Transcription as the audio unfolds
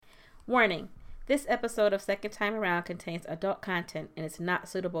Warning. This episode of Second Time Around contains adult content and is not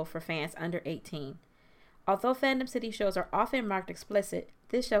suitable for fans under 18. Although Fandom City shows are often marked explicit,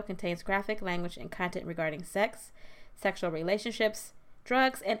 this show contains graphic language and content regarding sex, sexual relationships,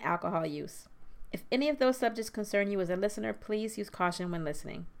 drugs, and alcohol use. If any of those subjects concern you as a listener, please use caution when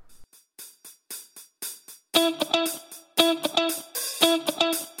listening.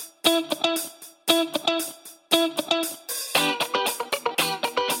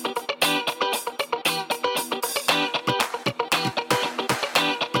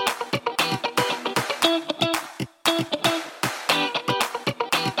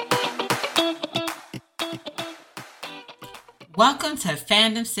 Welcome to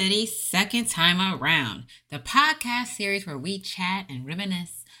Fandom City Second Time Around, the podcast series where we chat and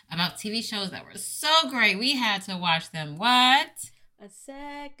reminisce about TV shows that were so great we had to watch them. What? A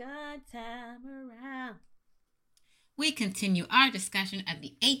second time around. We continue our discussion of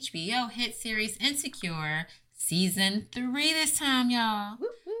the HBO hit series Insecure, Season 3 this time, y'all. Woo,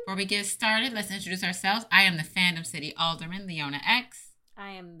 woo. Before we get started, let's introduce ourselves. I am the Fandom City Alderman, Leona X.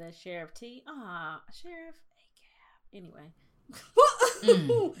 I am the Sheriff T. Sheriff A-Cab. Anyway.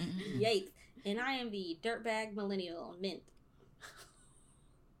 Yikes. And I am the dirtbag millennial Mint.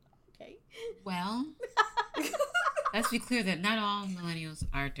 Okay. Well, let's be clear that not all millennials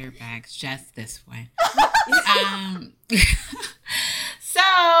are dirtbags, just this one. So,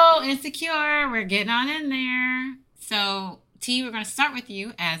 Insecure, we're getting on in there. So, T, we're going to start with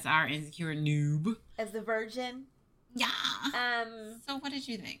you as our Insecure noob. As the virgin. Yeah. So, what did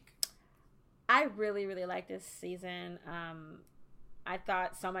you think? I really, really liked this season. I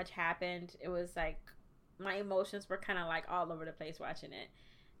thought so much happened. It was like my emotions were kind of like all over the place watching it.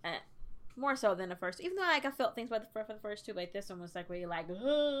 More so than the first. Even though like I felt things about for the first two, like this one was like really like,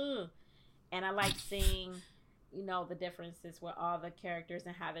 ugh. And I liked seeing, the differences with all the characters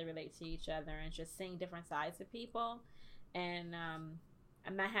and how they relate to each other, and just seeing different sides of people. And I'm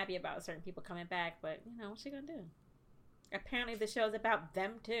not happy about certain people coming back, but what's she gonna do? Apparently, the show's about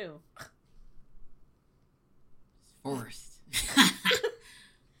them too. Forced. Sorry.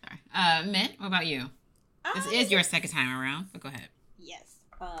 Mint, what about you? This is your second time around, but go ahead. Yes.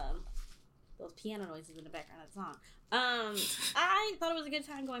 Those piano noises in the background of the song. I thought it was a good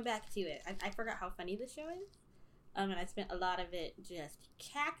time going back to it. I forgot how funny this show is. And I spent a lot of it just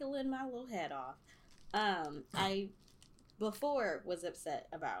cackling my little head off. I before was upset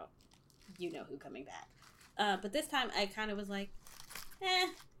about who coming back. But this time I kind of was like,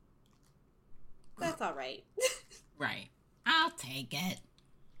 that's all right. Right. I'll take it.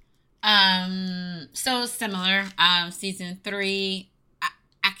 So similar. Season 3.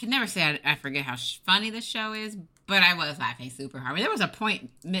 I can never say I forget how funny the show is, but I was laughing super hard. I mean, there was a point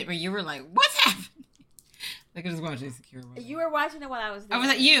where you were like, "What's happening?" Like I was watching Insecure. You were watching it while I was there. I was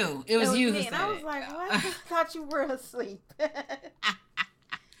like, you. It was you. Me, and I was like, "What?" I thought you were asleep.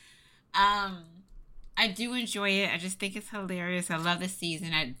 I do enjoy it. I just think it's hilarious. I love this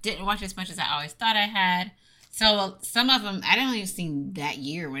season. I didn't watch as much as I always thought I had. So some of them, I didn't even see that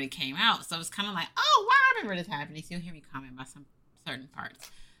year when it came out. So it was kind of like, oh, wow, I remember this happening. So you'll hear me comment about some certain parts.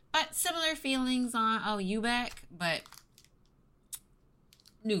 But similar feelings on, you back, but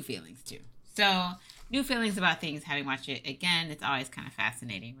new feelings too. So new feelings about things, having watched it again. It's always kind of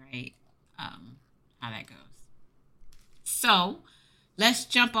fascinating, right? How that goes. So let's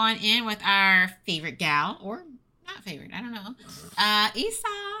jump on in with our favorite gal, or not favorite, I don't know. Issa.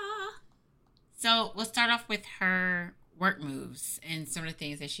 So we'll start off with her work moves and some of the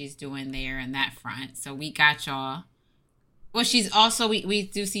things that she's doing there in that front. So We Got Y'all. Well, she's also, we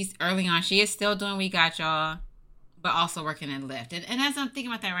do see early on, she is still doing We Got Y'all, but also working in Lyft. And as I'm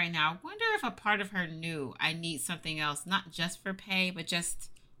thinking about that right now, I wonder if a part of her knew I need something else, not just for pay, but just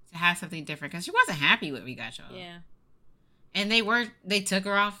to have something different. Because she wasn't happy with We Got Y'all. Yeah. And they took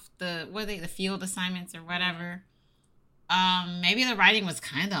her off the field assignments or whatever. Maybe the writing was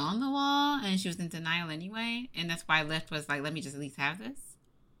kind of on the wall and she was in denial anyway. And that's why Lyft was like, let me just at least have this.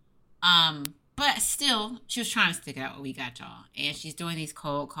 But still, she was trying to stick it out with We Got Y'all. And she's doing these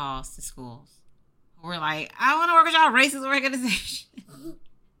cold calls to schools. We're like, I want to work with y'all racist organization.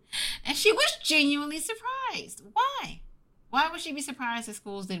 And she was genuinely surprised. Why? Why would she be surprised that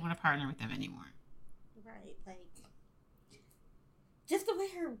schools didn't want to partner with them anymore? Right, like, just the way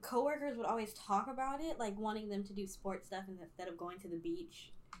her coworkers would always talk about it, like wanting them to do sports stuff instead of going to the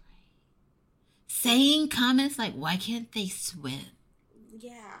beach. Saying comments like, why can't they swim?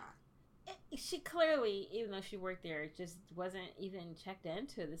 Yeah. She clearly, even though she worked there, just wasn't even checked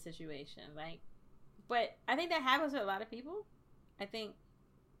into the situation. But I think that happens with a lot of people. I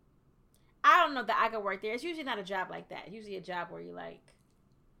don't know that I could work there. It's usually not a job like that. It's usually a job where you like,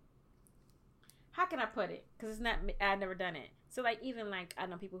 can I put it? Because it's not, I've never done it. So like, even like, I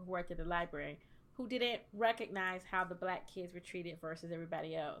know people who worked at the library who didn't recognize how the black kids were treated versus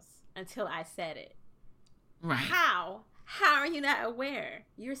everybody else until I said it. Right. How are you not aware?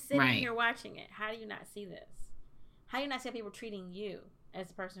 You're sitting Right. here watching it. How do you not see this? How do you not see people treating you as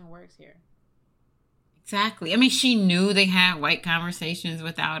the person who works here? Exactly. I mean, she knew they had white conversations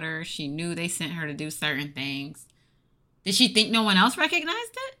without her. She knew they sent her to do certain things. Did she think no one else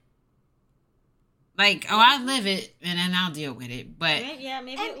recognized it? Like, oh, I live it and then I'll deal with it. But Maybe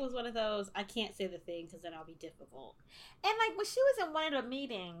it was one of those, I can't say the thing because then I'll be difficult. And like when she was in one of the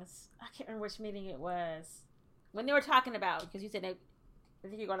meetings, I can't remember which meeting it was, when they were talking about, because you said I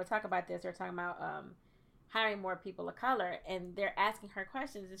think you're going to talk about this. They're talking about hiring more people of color, and they're asking her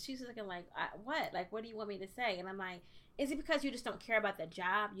questions, and she's looking like, "What? Like, what do you want me to say?" And I'm like, "Is it because you just don't care about the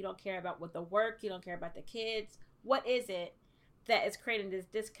job? You don't care about what the work? You don't care about the kids? What is it that is creating this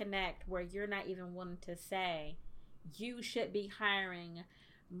disconnect where you're not even willing to say you should be hiring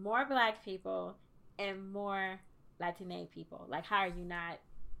more black people and more Latina people? Like, how are you not?"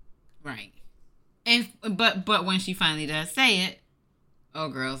 right. And but when she finally does say it, oh,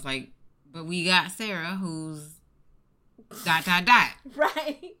 girl's like, but we got Sarah who's ...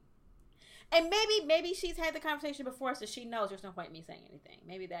 Right. And maybe she's had the conversation before, so she knows there's no point in me saying anything.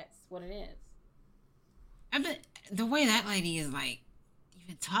 Maybe that's what it is. But the way that lady is like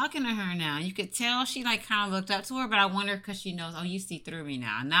even talking to her now, you could tell she like kind of looked up to her, but I wonder because she knows, oh, you see through me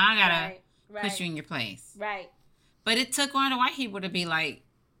now. Now I gotta put you in your place. Right. But it took one of the white people to be like,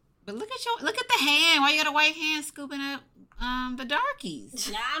 but look at the hand. Why you got a white hand scooping up the darkies?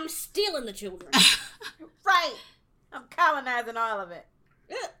 Now I'm stealing the children. Right. I'm colonizing all of it.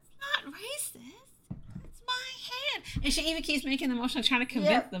 It's not racist. It's my hand. And she even keeps making the motion, trying to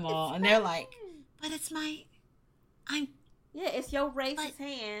convince them all. And they're like, but it's it's your racist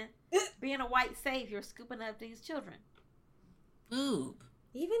hand being a white savior scooping up these children. boob.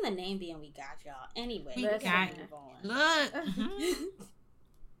 Even the name being "We Got Y'all." Anyway, We let's got move on. Look.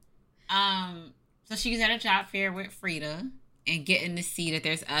 So she was at a job fair with Frida and getting to see that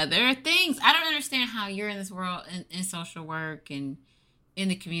there's other things. I don't understand how you're in this world in social work and in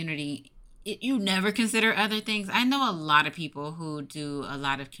the community. You never consider other things. I know a lot of people who do a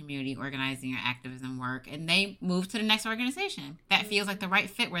lot of community organizing or activism work, and they move to the next organization that feels like the right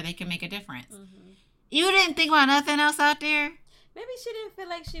fit where they can make a difference. Mm-hmm. You didn't think about nothing else out there? Maybe she didn't feel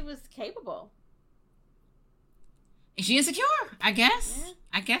like she was capable. Is she insecure? I guess. Yeah.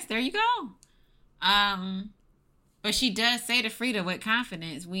 I guess there you go. But she does say to Frida with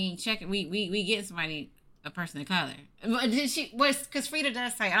confidence, we get somebody, a person of color. Because Frida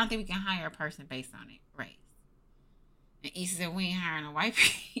does say, I don't think we can hire a person based on it, race. And Issa said, we ain't hiring no white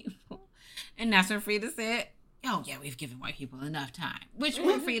people. And that's when Frida said, oh yeah, we've given white people enough time. Which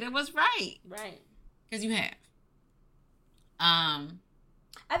when Frida was right. Right. Because you have. I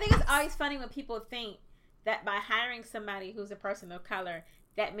think it's always funny when people think that by hiring somebody who's a person of color,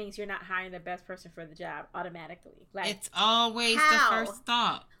 that means you're not hiring the best person for the job automatically. Like, it's always how? the first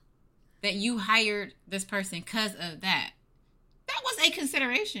thought that you hired this person because of that. That was a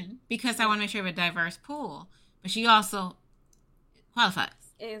consideration because I want to make sure we have a diverse pool. But she also qualifies.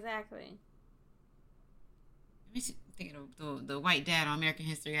 Exactly. Let me think of the white dad on American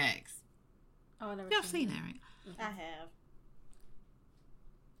History X. Oh, I never Y'all seen that, right? I have.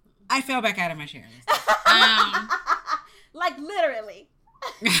 I fell back out of my chair. Like literally.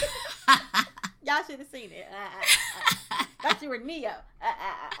 Y'all should have seen it. Thought you were Neo.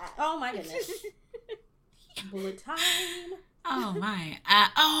 Oh my goodness. Bullet time. Oh my.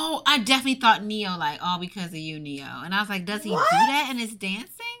 I definitely thought Neo, like, oh, because of you, Neo. And I was like, does he do that in his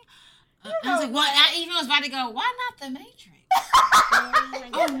dancing? I was like, what? I even was about to go, why not the Matrix?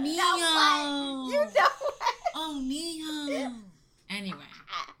 Oh, Neo. You know what? Oh, Neo. Anyway.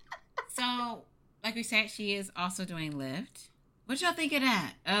 So, like we said, she is also doing Lyft. What y'all think of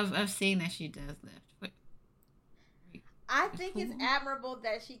that? Of seeing that she does Lyft? I think it's admirable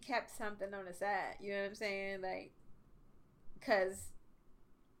that she kept something on the side. You know what I'm saying? Like, because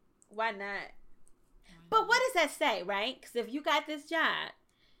why not? But what does that say, right? Because if you got this job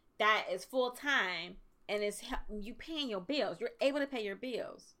that is full time and is you paying your bills, you're able to pay your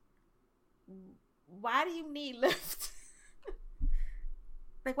bills. Why do you need Lyft?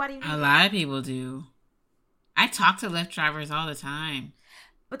 Like, why do you need A lot of people do. I talk to Lyft drivers all the time.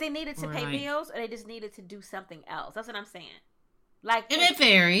 But they needed to pay bills, or they just needed to do something else. That's what I'm saying. Like, it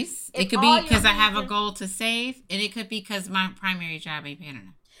varies. It could be because I have a goal to save, and it could be because my primary job ain't paying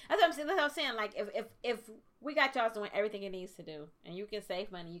enough. That's what I'm saying. That's what I'm saying. Like, if we got y'all doing everything it needs to do, and you can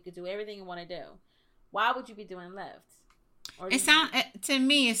save money, you can do everything you want to do, why would you be doing Lyft? To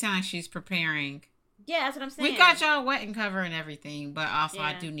me, it sounds like she's preparing Yeah, that's what I'm saying. We got y'all wet and cover and everything, but also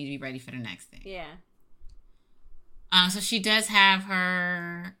I Yeah. do need to be ready for the next thing. Yeah. So she does have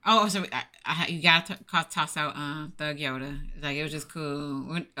her. Oh, so you gotta toss out Thug Yoda. Like, it was just cool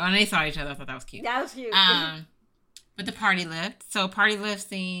when they saw each other. I thought that was cute. That was cute. But the party lift. So party lift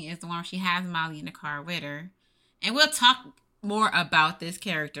scene is the one where she has Molly in the car with her, and we'll talk more about this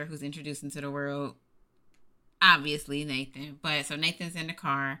character who's introduced into the world. Obviously, Nathan. But so Nathan's in the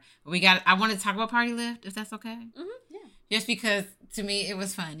car. I want to talk about party lift, if that's okay. Yeah. Just because, to me, it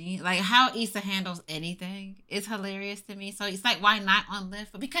was funny. Like, how Issa handles anything is hilarious to me. So it's like, why not on Lyft?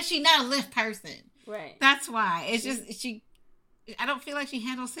 But because she's not a Lyft person. Right. That's why. It's just, I don't feel like she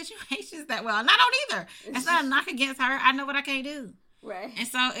handles situations that well. And I don't either. That's not a knock against her. I know what I can't do. Right. And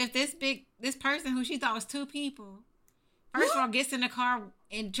so if this person who she thought was two people, first of all, gets in the car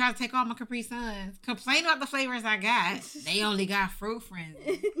and tries to take all my Capri Suns, complain about the flavors I got. They only got fruit frenzy.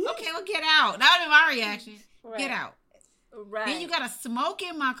 Okay, well, get out. That would be my reaction. Right. Get out. Right. Then you got a smoke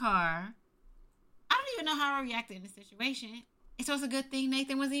in my car. I don't even know how I reacted in the situation. And so it's a good thing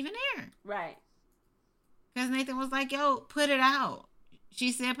Nathan was even there. Right. Because Nathan was like, yo, put it out.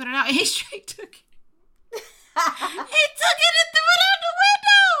 She said, put it out. And he straight took it. He took it and threw it out the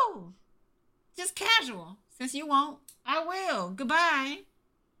window. Just casual. Since you won't, I will. Goodbye.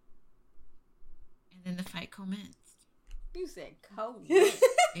 And then the fight commenced. You said Cody.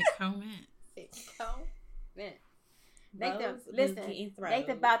 It commenced. Nathan, Rose was listen. getting thrown.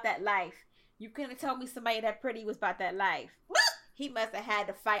 Nathan about that life. You couldn't have told me somebody that pretty was about that life. He must have had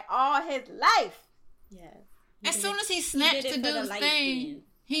to fight all his life. Yes. As soon as he did snatched it the for the dude's light thing, skin.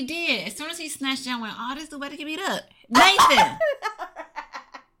 he did. As soon as he snatched down, went, oh, this dude about to get beat up. Nathan!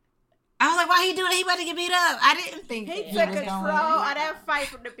 I was like, why he doing it? He about to get beat up. I didn't think He that took was control going of that fight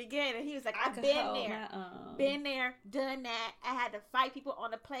from the beginning. He was like, I've could been hold there. my own. Been there, done that. I had to fight people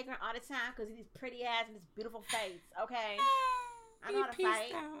on the playground all the time because of his pretty ass and his beautiful face. Okay. I know how to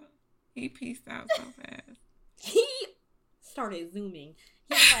fight. Out. He pieced out so fast. He started zooming.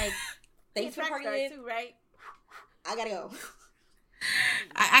 He was like, He's thanks a for track star partying. too, right? I gotta go.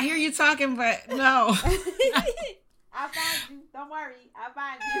 I hear you talking, but no. I'll find you. Don't worry. I'll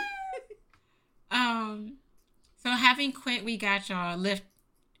find you. So having quit We Got Y'all, Lyft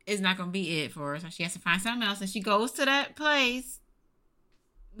is not going to be it for her. So she has to find something else. And she goes to that place,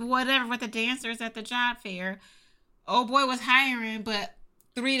 whatever, with the dancers at the job fair. Old boy was hiring, but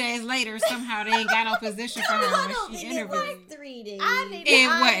 3 days later, somehow they ain't got no position for her when she interviewed. 3 days. It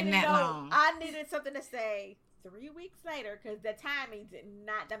wasn't that long. I needed something to say 3 weeks later because the timing did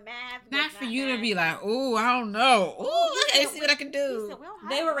not, the math. was Not for you to math. be like, oh, I don't know. Ooh, Oh, he okay, said, see what I can He do. said, we don't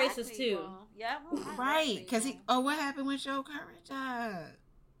They hire were black racist, people. too. Yeah, we don't hire Right, black because people. what happened with your current job?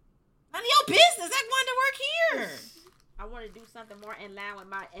 None of your business. I wanted to work here. I want to do something more in line with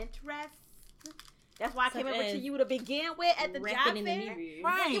my interests. That's why I came Such up with as you to begin with at the job rapping in the fair. mirror.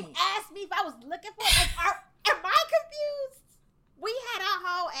 Right. When you asked me if I was looking for it, am I confused? We had our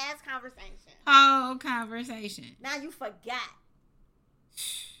whole ass conversation. Whole conversation. Now you forgot.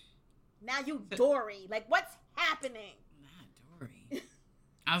 Now you Dory. Like, what's happening? Not Dory.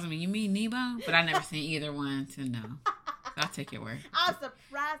 I was like, you mean Nebo? But I never seen either one to know. So I'll take your word. I'm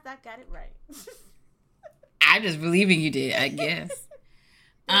surprised I got it right. I'm just believing you did, I guess. Did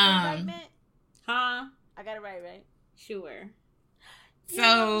I get it right, Matt? Huh? I got it right? Sure.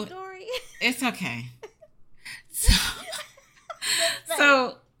 So Dory. it's okay.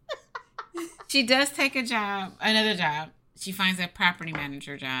 So she does take another job. She finds a property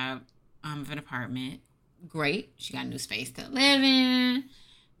manager job of an apartment. Great. She got a new space to live in.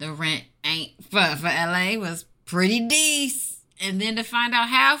 The rent ain't for LA was pretty decent. And then to find out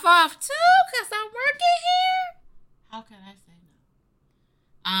half off too, because I'm working here. How can I say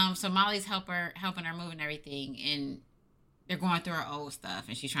no? So Molly's helping her move and everything, and they're going through her old stuff,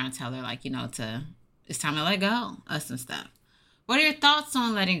 and she's trying to tell her, like, you know, it's time to let go of some stuff. What are your thoughts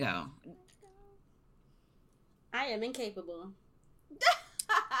on letting go? I am incapable.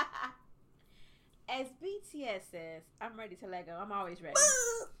 As BTS says, I'm ready to let go. I'm always ready.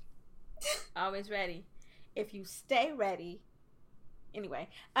 Always ready. If you stay ready. Anyway,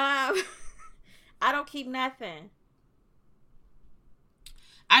 I don't keep nothing.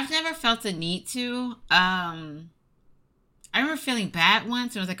 I've never felt a need to. I remember feeling bad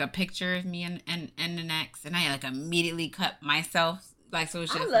once. There was like a picture of me and the next, and I like immediately cut myself. Like, so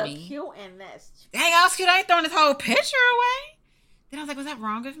it's I just look me. cute in this. Dang, I was cute. I ain't throwing this whole picture away. Then I was like, was that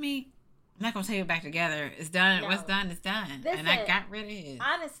wrong of me? I'm not gonna take it back together. It's done. No. What's done is done. And I Listen, got rid of it.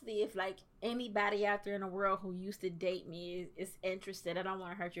 Honestly, if like anybody out there in the world who used to date me is interested, I don't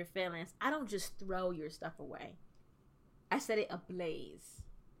want to hurt your feelings. I don't just throw your stuff away. I set it ablaze.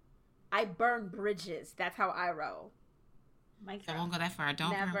 I burn bridges. That's how I roll. I won't go that far.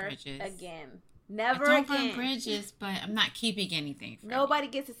 Don't burn bridges. Again. Never I don't again. burn bridges, but I'm not keeping anything. Nobody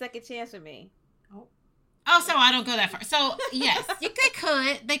gets a second chance with me. Oh, so I don't go that far. So yes, they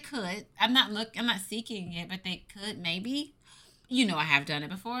could. I'm not seeking it, but they could maybe. You know, I have done it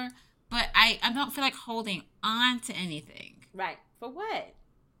before, but I don't feel like holding on to anything. Right. For what?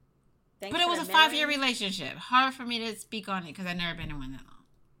 But it was a 5-year relationship. Hard for me to speak on it because I've never been in one that long.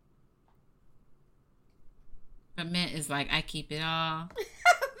 But Mint is like, I keep it all.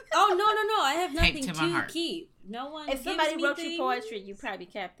 Oh, no. I have nothing to keep. No one. If somebody wrote you poetry, you probably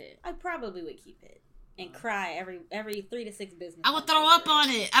kept it. I probably would keep it and cry every 3 to 6 business. I would throw up on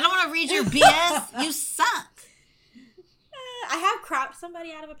it. I don't want to read your BS. You suck. I have cropped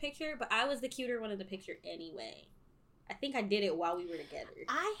somebody out of a picture, but I was the cuter one in the picture anyway. I think I did it while we were together.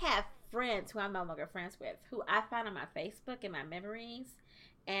 I have friends who I'm no longer friends with, who I find on my Facebook and my memories,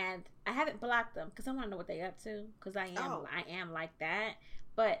 and I haven't blocked them because I want to know what they're up to, because I am like that.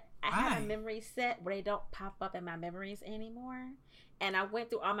 But I have a memory set where they don't pop up in my memories anymore. And I went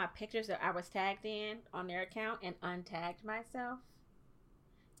through all my pictures that I was tagged in on their account and untagged myself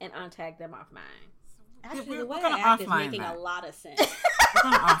and untagged them off mine. Actually, the way I act is making a lot of sense. We're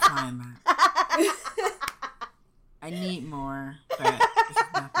going to offline that. I need more, but this is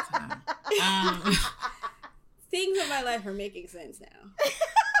not the time. Things in my life are making sense now.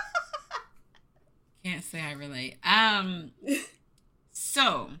 Can't say I relate.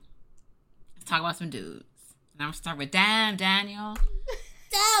 So, let's talk about some dudes. And I'm going to start with Daniel.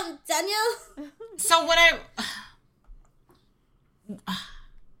 Damn, Daniel! So,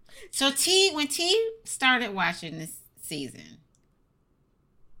 when T started watching this season,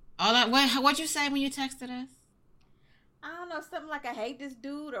 what'd you say when you texted us? I don't know, something like I hate this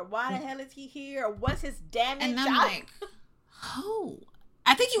dude, or why the hell is he here, or what's his damage? And I'm like, who?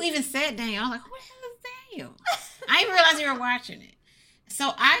 I think you even said Daniel. I was like, who the hell is Daniel? I didn't realize you were watching it.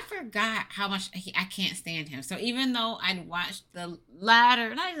 So I forgot how much I can't stand him. So even though I'd watched the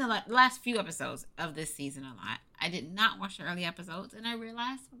last few episodes of this season a lot, I did not watch the early episodes, and I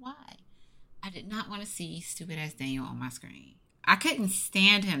realized why. I did not want to see stupid ass Daniel on my screen. I couldn't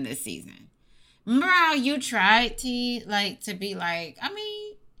stand him this season. Remember how you tried to be like, I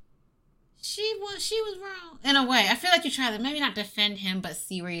mean, she was wrong in a way. I feel like you tried to maybe not defend him, but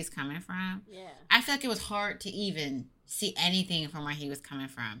see where he's coming from. Yeah. I feel like it was hard to even see anything from where he was coming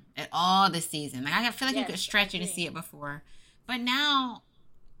from at all this season. Like, I feel like you could stretch it to see it before, but now,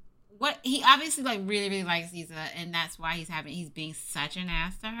 what he obviously really really likes Lisa, and that's why he's being such an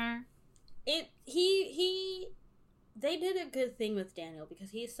ass to her. They did a good thing with Daniel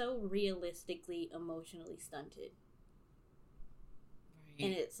because he is so realistically emotionally stunted. Right.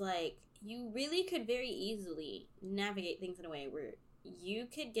 And it's like, you really could very easily navigate things in a way where you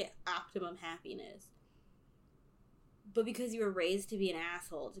could get optimum happiness. But because you were raised to be an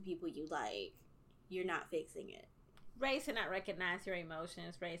asshole to people you like, you're not fixing it. Raised to not recognize your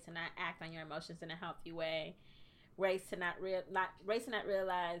emotions, raised to not act on your emotions in a healthy way, raised to not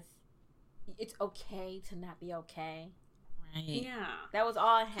realize it's okay to not be okay. Right. Yeah. That was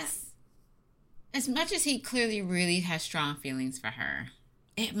all him. As much as he clearly really has strong feelings for her,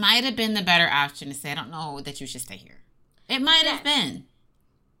 it might have been the better option to say, I don't know that you should stay here. It might have been.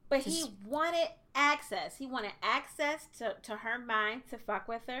 But he wanted access. He wanted access to her mind to fuck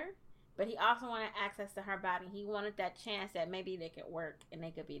with her. But he also wanted access to her body. He wanted that chance that maybe they could work and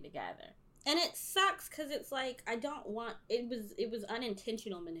they could be together. And it sucks because it's like, it was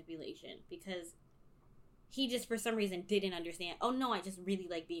unintentional manipulation because he just for some reason didn't understand. Oh no, I just really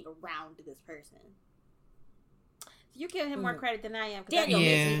like being around this person. You give him more credit than I am. Daniel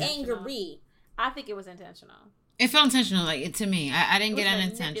makes me angry. I think it was intentional. It felt intentional, to me. I didn't get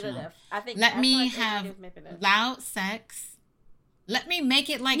unintentional. I think let me have loud sex. Let me make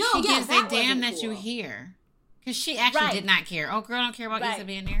it like she gives a damn that you're here. Because she actually did not care. Oh, girl, don't care about Issa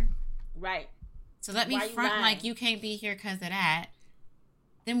being there. Right. So let me front like you can't be here because of that.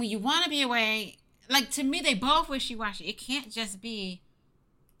 Then when you want to be away, to me, they both wishy-washy. It can't just be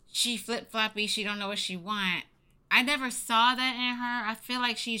she flip-floppy, she don't know what she want. I never saw that in her. I feel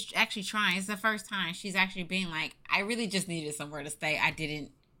like she's actually trying. It's the first time she's actually being like, I really just needed somewhere to stay.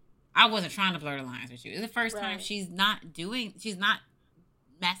 I wasn't trying to blur the lines with you. It's the first time she's not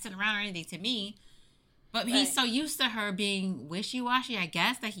messing around or anything to me. But he's so used to her being wishy-washy, I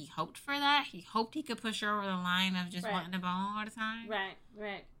guess, that he hoped for that. He hoped he could push her over the line of just wanting to bone all the time.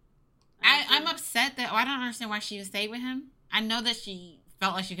 Right. I'm upset that I don't understand why she stayed with him. I know that she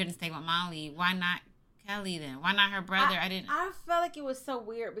felt like she couldn't stay with Molly. Why not Kelly then? Why not her brother? I didn't. I felt like it was so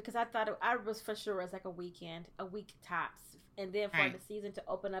weird because I thought I was for sure it was like a week tops, and then for the season to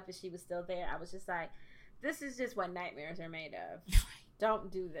open up and she was still there, I was just like, this is just what nightmares are made of.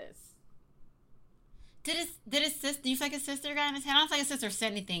 Don't do this. Did his sister? Do you feel like his sister got in his head? I don't feel like his sister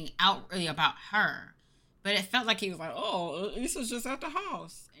said anything out really about her, but it felt like he was like, "Oh, Issa's just at the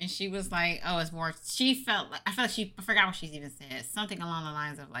house," and she was like, "Oh, it's more." She felt like I forgot what she even said. Something along the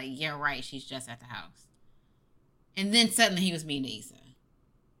lines of like, "Yeah, right. She's just at the house," and then suddenly he was mean to Issa.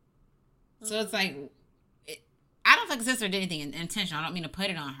 So it's like, I don't think his sister did anything intentional. I don't mean to put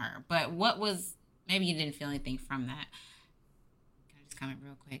it on her, but what was maybe you didn't feel anything from that. Can I just comment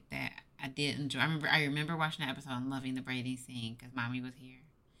real quick that I did enjoy. I remember watching that episode and loving the braiding scene because Mommy was here.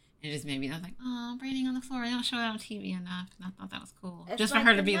 It just made me. I was like, oh, braiding on the floor. They don't show that on TV enough, and I thought that was cool. It's just like for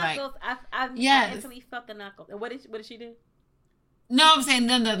her to be knuckles. like, I yes. instantly felt the knuckles. And what did she do? No, I'm saying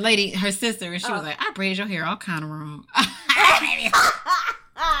then the lady, her sister, and she was like, I braided your hair all kind of wrong.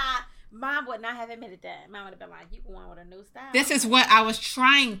 Mom would not have admitted that. Mom would have been like, you going with a new style. This is what I was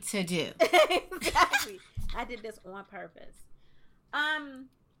trying to do. Exactly. I did this on purpose.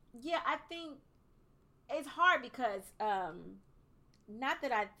 Yeah, I think it's hard because not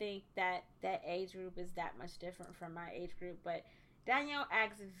that I think that age group is that much different from my age group, but Daniel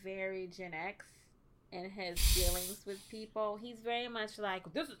acts very Gen X in his dealings with people. He's very much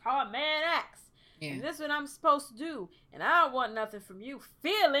like, this is how a man acts. Yeah. And this is what I'm supposed to do. And I don't want nothing from you.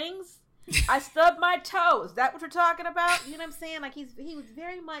 Feelings. I stubbed my toe. Is that what you're talking about? You know what I'm saying? Like he was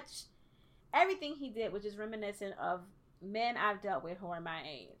very much, everything he did was just reminiscent of men I've dealt with who are my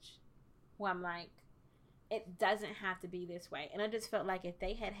age. Who I'm like, it doesn't have to be this way. And I just felt like if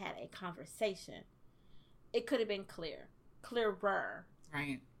they had a conversation, it could have been clearer.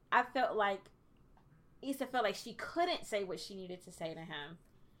 Right. I felt like Issa felt like she couldn't say what she needed to say to him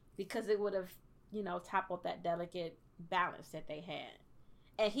because it would have, toppled that delicate balance that they had.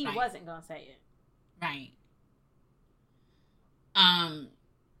 And he wasn't going to say it. Right.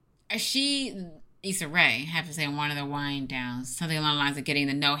 Issa Rae, have to say in one of the wind downs, something along the lines of getting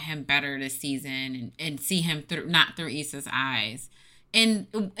to know him better this season and see him not through Issa's eyes. And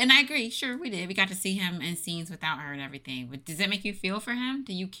I agree, sure, we did. We got to see him in scenes without her and everything. But does that make you feel for him?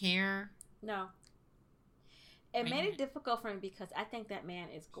 Do you care? No. It made it difficult for me because I think that man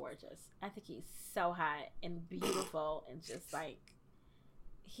is gorgeous. I think he's so hot and beautiful and just like,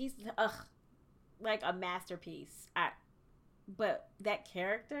 he's like a masterpiece. But that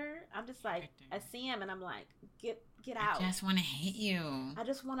character, I'm just like, I see him and I'm like, get out. I just want to hit you. I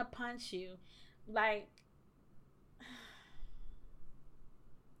just want to punch you. Like,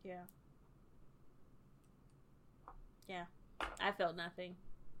 yeah. Yeah. I felt nothing.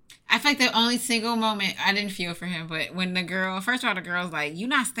 I feel like the only single moment I didn't feel for him, but when the girl's like, you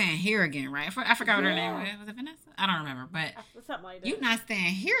not staying here again, right? I forgot what her name was. Was it Vanessa? I don't remember, but something like that. You not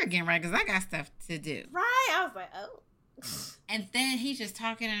staying here again, right? Because I got stuff to do. Right. I was like, oh. And then he's just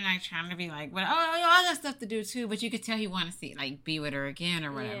talking and like trying to be like, well, I got stuff to do too, but you could tell he want to see, like, be with her again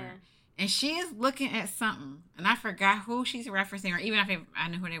or whatever. Yeah. And she is looking at something, and I forgot who she's referencing, or even if I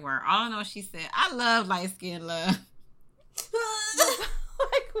knew who they were. All I know, she said, I love light skin love.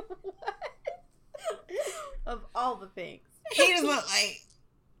 Like, what? Of all the things. He just looked like,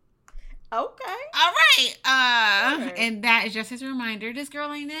 okay. All right. And that is just his reminder, this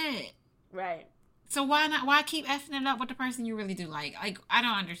girl ain't it. Right. So why keep effing it up with the person you really do like? Like, I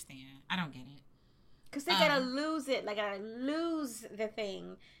don't understand. I don't get it. Because they gotta lose it. Like, gotta lose the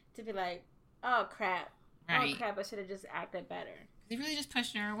thing to be like, oh, crap. Right. Oh, crap, I should have just acted better. They really just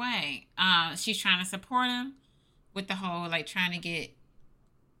pushing her away. She's trying to support him with the whole, like, trying to get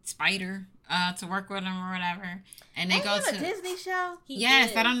Spider to work with him or whatever. And they go to a Disney show?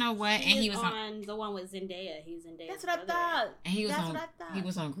 Yes, I don't know what. He was on the one with Zendaya. He's Zendaya. That's what I thought. And he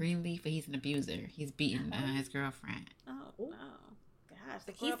was on Greenleaf, but he's an abuser. He's beating his girlfriend. Oh, no.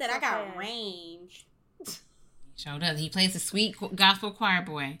 Gosh. He said, I got range. He showed up. He plays a sweet gospel choir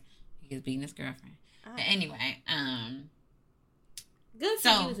boy. He was beating his girlfriend. Oh. But anyway, good for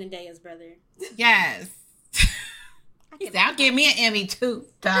you, Zendaya's brother. Yes. He said, I'll give me an Emmy too,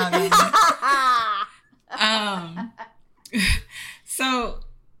 darling. So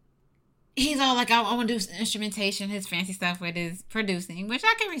he's all like, I want to do instrumentation, his fancy stuff with his producing, which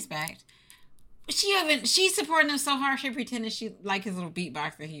I can respect. But she's supporting him so hard, she pretended she like his little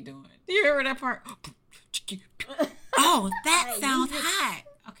beatbox that he doing. Do you hear that part? Oh, that sounds hot.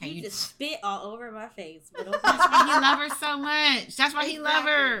 Okay, you just spit all over my face. But that's why he love her so much. That's why he love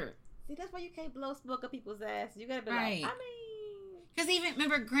her. See, that's why you can't blow smoke up people's ass. You gotta be like, because even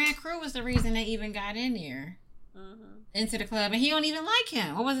remember, Grand Crew was the reason they even got in here into the club, and he don't even like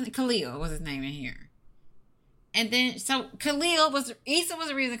him. What was it? Khalil was his name in here. And then, so Issa was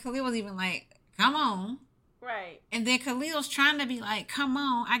the reason Khalil was even like, come on. Right. And then Khalil's trying to be like, come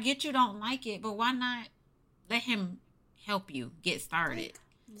on, I get you don't like it, but why not let him help you get started?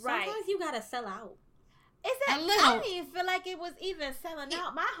 Right. Sometimes you gotta sell out. Is that, A little. I didn't even feel like it was even selling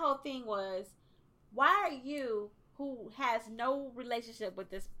out. My whole thing was, why are you, who has no relationship with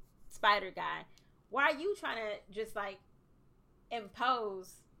this spider guy, why are you trying to just like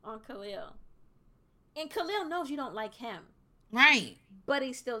impose on Khalil? And Khalil knows you don't like him. Right. But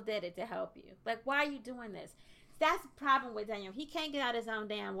he still did it to help you. Like, why are you doing this? That's the problem with Daniel. He can't get out his own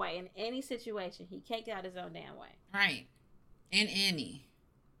damn way in any situation. He can't get out his own damn way. Right. In any.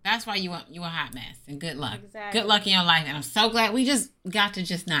 That's why you a hot mess. And good luck. Exactly. Good luck in your life. And I'm so glad we just got to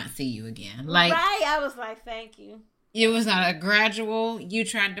just not see you again. Like, right? I was like, thank you. It was not a gradual. You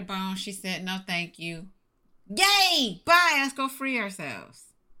tried to bone. She said, no, thank you. Yay! Bye. Let's go free ourselves.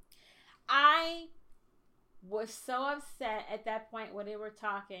 I was so upset at that point when they were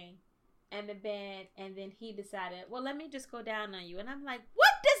talking in the bed, and then he decided, well, let me just go down on you. And I'm like,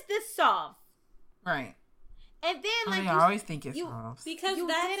 what does this solve? Right. And then, like, I always think it solves. Because You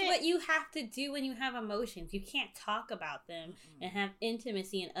that's did it. what you have to do when you have emotions. You can't talk about them and have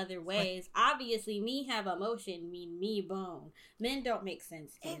intimacy in other ways. Obviously, me have emotion mean me bone. Men don't make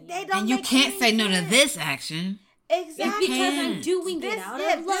sense to me. They don't And you make can't any say no to sense. this action. Exactly. It's because I'm can't. doing This, it out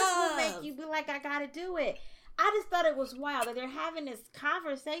yeah, of this love. will make you be like, I gotta do it. I just thought it was wild that they're having this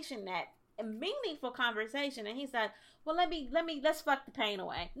conversation, that a meaningful conversation, and he's like, well, let's fuck the pain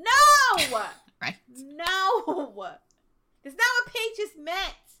away. No! Right. No! That's not what Peaches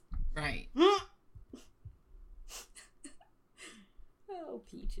meant. Right. Oh,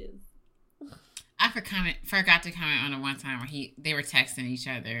 Peaches. I forgot to comment on the one time where they were texting each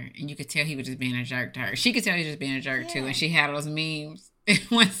other, and you could tell he was just being a jerk to her. She could tell he was just being a jerk too, and she had those memes. And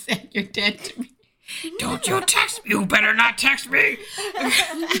one said, "You're dead to me. Don't you text me? You better not text me."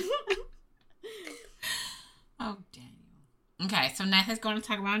 Oh, Daniel. Okay, so Nathan's going to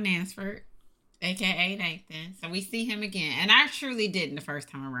talk about Nansford, aka Nathan. So we see him again, and I truly didn't the first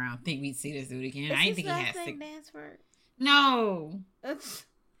time around think we'd see this dude again. I didn't think he had sick. Nansford? No.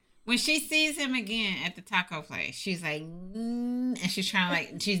 When she sees him again at the taco place, she's like, and she's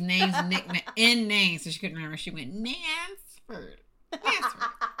trying to she's names nickname in names, so she couldn't remember. She went Nansford.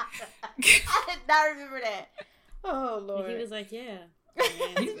 Nansford. I did not remember that. Oh Lord. He was like, yeah.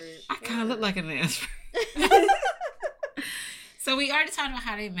 I kind of look like a Nansford. So we already talked about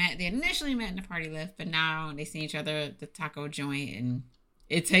how they met. They initially met in the party lift, but now they see each other at the taco joint, and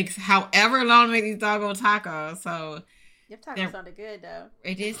it takes however long to make these doggone tacos. So your taco sounded good though.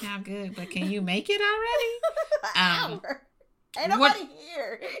 It did sound good, but can you make it already? Hour. Ain't nobody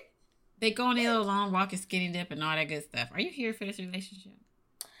here. They go on a little long walk and skinny dip and all that good stuff. Are you here for this relationship?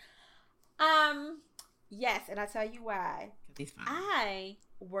 Yes, and I'll tell you why. He's fine. I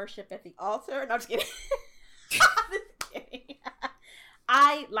worship at the altar. No, I'm just kidding. I'm just kidding.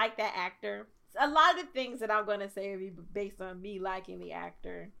 I like that actor. A lot of the things that I'm going to say will be based on me liking the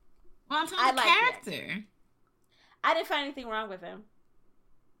actor. Well, I'm talking about the character. I didn't find anything wrong with him.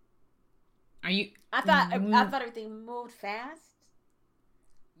 Are you? I thought everything moved fast.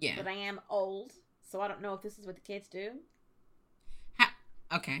 Yeah. But I am old, so I don't know if this is what the kids do.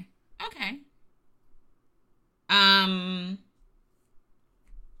 Okay.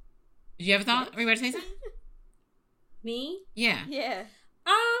 Did you have a thought? Are you about to say something? Me? Yeah. Yeah.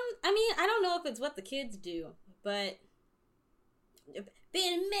 I mean, I don't know if it's what the kids do, but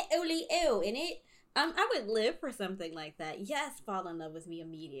being mentally ill in it, I would live for something like that. Yes, fall in love with me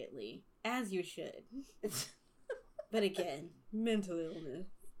immediately, as you should. But again, mental illness.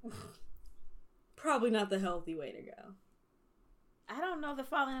 Probably not the healthy way to go. I don't know if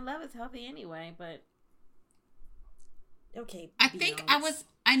falling in love is healthy anyway, but okay. I think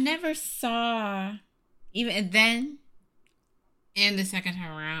I never saw, even then, in the second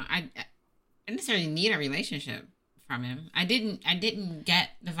time around, I didn't necessarily need a relationship from him. I didn't get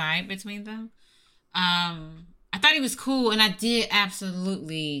the vibe between them. I thought he was cool, and I did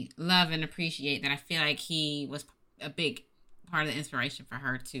absolutely love and appreciate that. I feel like he was a big part of the inspiration for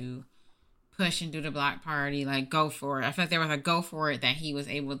her to push and do the block party, like go for it. I feel like there was a go for it that he was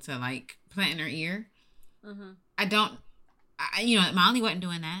able to like plant in her ear. Mm-hmm. Molly wasn't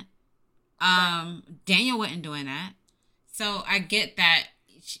doing that. Daniel wasn't doing that. So I get that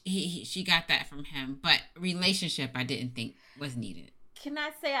she got that from him, but relationship I didn't think was needed. Can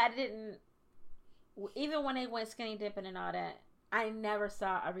I say I didn't, even when they went skinny dipping and all that, I never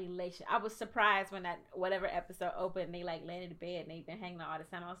saw a relation. I was surprised when that whatever episode opened and they like laid in the bed and they've been hanging out all the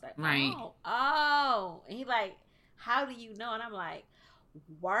time. I was like, right. Oh. And he like, how do you know? And I'm like,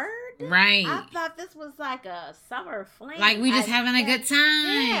 word? Right. I thought this was like a summer fling. Like we just having a good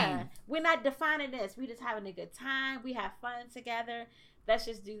time. Yeah. We're not defining this. We just having a good time. We have fun together. Let's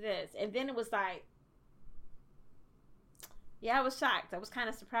just do this. And then it was like, yeah, I was shocked. I was kind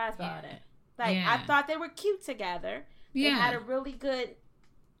of surprised by it. Like, I thought they were cute together. Yeah. They had a really good...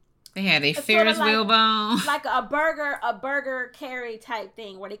 They had a Ferris wheel bone. Like a burger carry type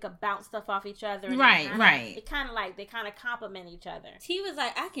thing where they could bounce stuff off each other. Right. It kind of like, they kind of compliment each other. He was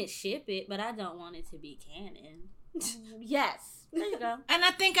like, I can ship it, but I don't want it to be canon. Yes. There you go. And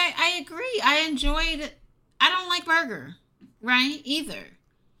I think I agree. I don't like burger, right? Either.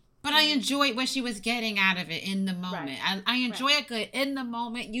 But I enjoyed what she was getting out of it in the moment. Right. I enjoy a good in the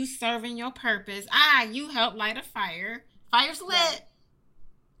moment. You serving your purpose. You help light a fire. Fire's lit.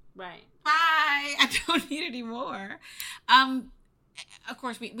 Right. Bye. I don't need any more. Of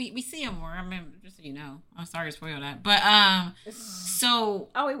course, we see him more. I mean, just so you know. I'm sorry to spoil that. But so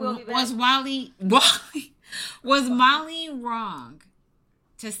we will be back. Was Molly wrong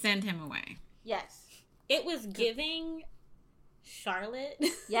to send him away? Yes. It was giving Charlotte.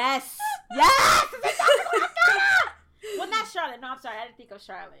 Yes. Well, not Charlotte. No, I'm sorry. I didn't think of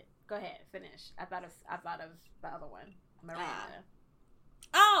Charlotte. Go ahead, finish. I thought of the other one, Miranda.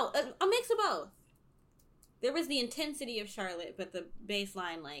 A mix of both. There was the intensity of Charlotte, but the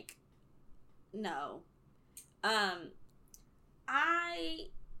baseline, like, no.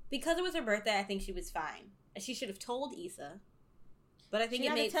 Because it was her birthday, I think she was fine. She should have told Issa. But I think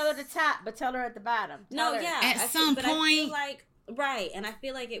it made... tell her at the top, but tell her at the bottom. At some point... I feel like, right, and I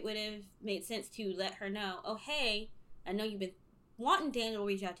feel like it would have made sense to let her know, oh, hey, I know you've been wanting Daniel to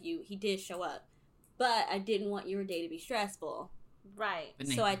reach out to you. He did show up. But I didn't want your day to be stressful. Right.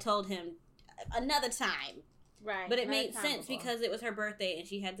 So I told him another time. Right. But it made sense because it was her birthday and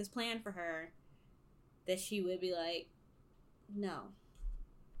she had this plan for her that she would be like, no.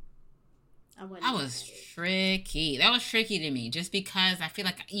 That was tricky. That was tricky to me just because I feel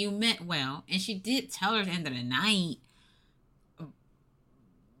like you meant well. And she did tell her at the end of the night.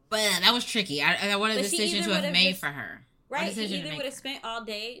 But that was tricky. I wanted a decision to have made for her. Right. She either would have spent all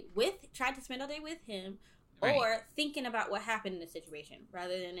day tried to spend all day with him. Right. Or thinking about what happened in the situation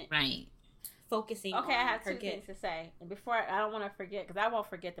rather than focusing on her. Okay, I have two things to say. And before, I don't want to forget, because I won't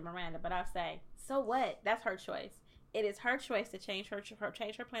forget the Miranda, but I'll say, so what? That's her choice. It is her choice to change her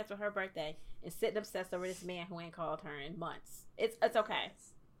plans for her birthday and sit obsessed over this man who ain't called her in months. It's okay.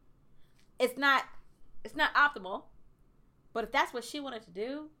 It's not optimal, but if that's what she wanted to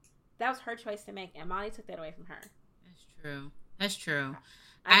do, that was her choice to make, and Molly took that away from her. That's true.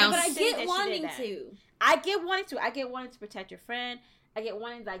 I get wanting to. I get wanting to protect your friend. I get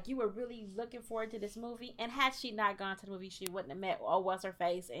wanting, like, you were really looking forward to this movie. And had she not gone to the movie, she wouldn't have met what's her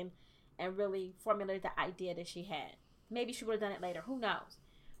face and really formulated the idea that she had. Maybe she would have done it later. Who knows?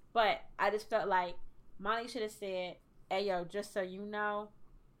 But I just felt like Molly should have said, hey, yo, just so you know,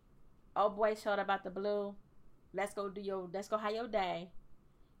 old boy showed up out the blue. Let's go have your day.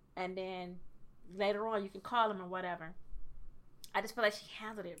 And then later on, you can call him or whatever. I just feel like she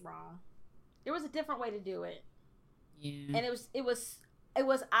handled it wrong. There was a different way to do it. Yeah. And it was a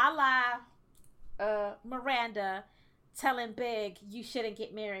la Miranda telling Big you shouldn't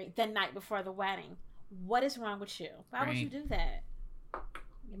get married the night before the wedding. What is wrong with you? Why would you do that?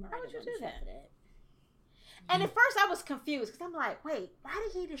 Why would you do that? And at first I was confused because I'm like, wait, why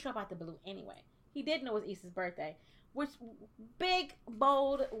did he just show up out the blue anyway? He didn't know it was Issa's birthday. Which big,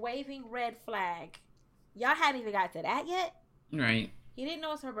 bold, waving red flag. Y'all hadn't even got to that yet? Right. He didn't know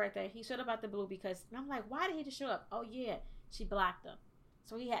it was her birthday. He showed up out the blue because... And I'm like, why did he just show up? Oh, yeah. She blocked him.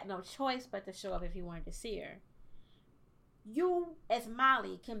 So he had no choice but to show up if he wanted to see her. You, as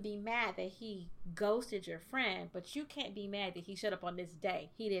Molly, can be mad that he ghosted your friend, but you can't be mad that he showed up on this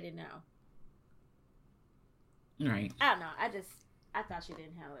day. He didn't know. Right. I don't know. I thought she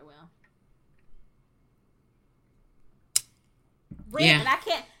didn't handle it well. Yeah. And I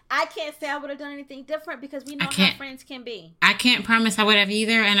can't say I would have done anything different because we know how friends can be. I can't promise I would have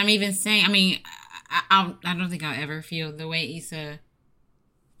either. And I'm even saying, I mean, I don't think I'll ever feel the way Issa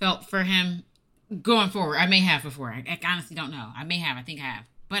felt for him going forward. I may have before. I honestly don't know. I may have. I think I have.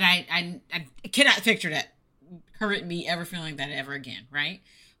 But I cannot picture that current me ever feeling that ever again, right?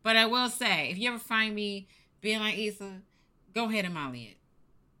 But I will say, if you ever find me being like Issa, go ahead and Molly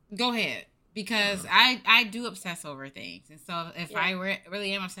it. Go ahead. Because I do obsess over things. And so if I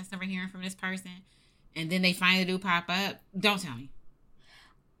really am obsessed over hearing from this person and then they finally do pop up, don't tell me.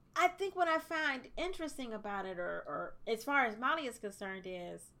 I think what I find interesting about it, or as far as Molly is concerned,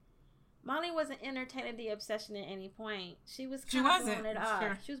 is Molly wasn't entertaining the obsession at any point. She was kind of blowing it off.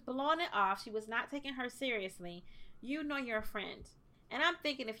 Sure. She was blowing it off. She was not taking her seriously. You know you're a friend. And I'm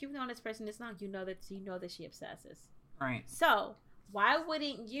thinking, if you've known this person this long, you know that she obsesses. Right. So why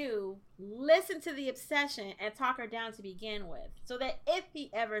wouldn't you listen to the obsession and talk her down to begin with, so that if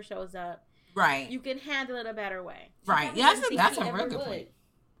he ever shows up, right, you can handle it a better way. Right. Yeah, that's a real good point.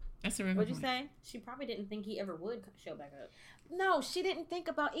 That's a real good point. What'd you say? She probably didn't think he ever would show back up. No, she didn't think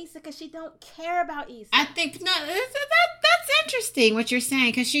about Issa because she don't care about Issa. I think that's interesting what you're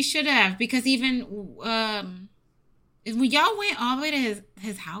saying, because she should have, because even when y'all went all the way to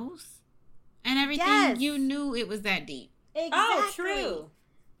his house and everything, yes. You knew it was that deep. Exactly. Oh, true.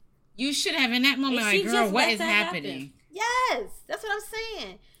 You should have in that moment, like, girl, what is happening? Yes, that's what I'm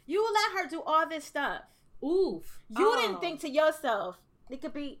saying. You let her do all this stuff. Oof. You didn't think to yourself, it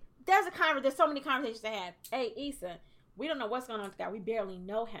could be, there's so many conversations to have. Hey, Issa, we don't know what's going on with this guy. We barely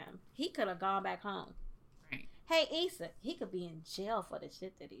know him. He could have gone back home. Right. Hey, Issa, he could be in jail for the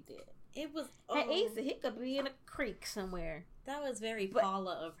shit that he did. It was. Hey, Issa, he could be in a creek somewhere. That was very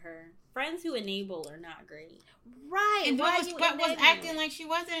Paula of her. Friends who enable are not great. Right. And was acting like she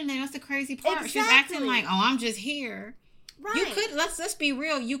wasn't in there. That's the crazy part. Exactly. She was acting like, oh, I'm just here. Right. You could, let's be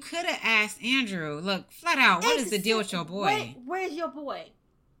real. You could have asked Andrew, look, flat out, what is the deal with your boy? Where's your boy?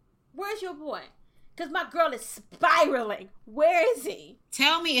 Where's your boy? Because my girl is spiraling. Where is he?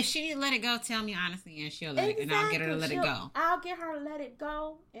 Tell me, if she didn't let it go, tell me honestly, and she'll let it, and I'll get her to let it go. I'll get her to let it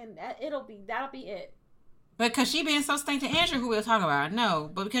go, and that'll be it. Because she being so stank to Andrew, who we'll talk about, no.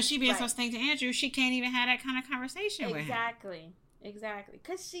 But because she being so stank to Andrew, she can't even have that kind of conversation with him. Exactly.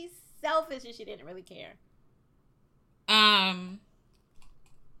 Because she's selfish and she didn't really care.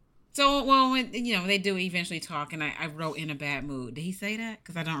 So, well, when, they do eventually talk, and I wrote in a bad mood. Did he say that?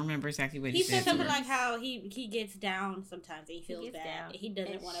 Because I don't remember exactly what he said. He said something like how he gets down sometimes and he feels bad. Down. He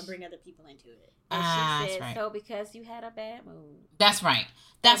doesn't want to bring other people into it. And she said, so because you had a bad mood. That's right.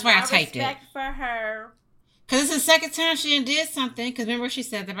 That's why I typed it. Respect for her. Because it's the second time she did something. Because remember she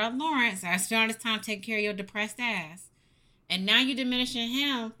said that about Lawrence. I spent all this time taking care of your depressed ass. And now you diminishing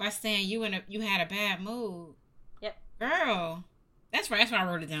him by saying you had a bad mood. Yep. Girl. That's right. That's why I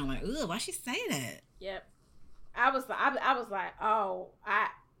wrote it down. Like, ugh, why she say that? Yep. I was like, oh, I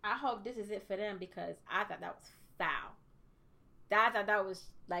hope this is it for them, because I thought that was foul. I thought that was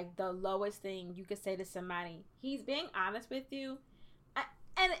like the lowest thing you could say to somebody. He's being honest with you.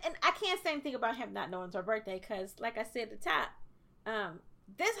 And I can't say anything about him not knowing it's her birthday, because, like I said at the top,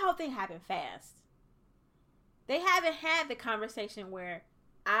 this whole thing happened fast. They haven't had the conversation where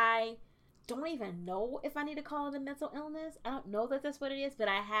I don't even know if I need to call it a mental illness. I don't know that that's what it is, but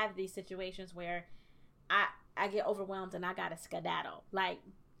I have these situations where I get overwhelmed and I gotta skedaddle. Like,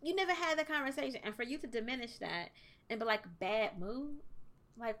 you never had that conversation, and for you to diminish that and be like, bad mood,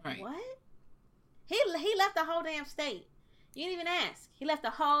 like, right. What? He left the whole damn state. You didn't even ask. He left the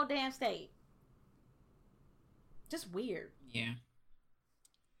whole damn state. Just weird. Yeah.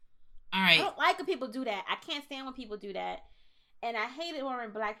 All right. I don't like when people do that. I can't stand when people do that. And I hate it when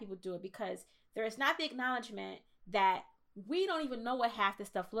Black people do it, because there is not the acknowledgement that we don't even know what half this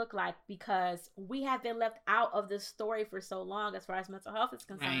stuff look like, because we have been left out of this story for so long as far as mental health is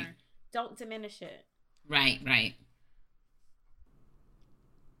concerned. Right. Don't diminish it. Right.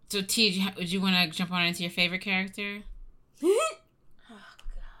 So, T, would you want to jump on into your favorite character? Oh, God.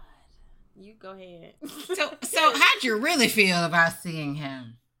 You go ahead. So how'd you really feel about seeing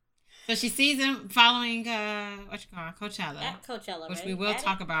him? So she sees him following Coachella. At Coachella, which right? we will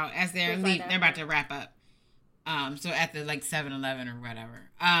talk about as they're about to wrap up. So at the 7-Eleven or whatever.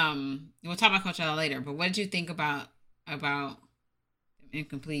 We'll talk about Coachella later. But what did you think about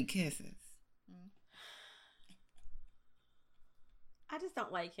incomplete kisses? I just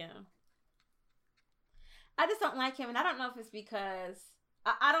don't like him. And I don't know if it's because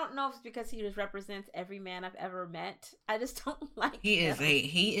he just represents every man I've ever met. I just don't like him.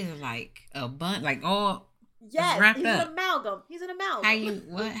 He is like a bunch, like all yes, he's an amalgam. He's an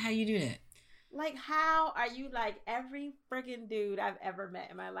amalgam. How you do that? Like, how are you like every freaking dude I've ever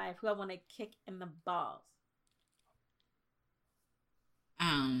met in my life who I want to kick in the balls?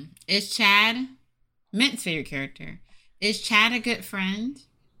 Is Chad Mint's favorite character? Is Chad a good friend?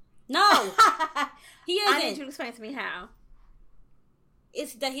 No, he isn't. I need you to explain to me how.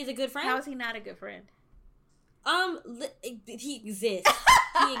 It's that he's a good friend. How is he not a good friend? He exists.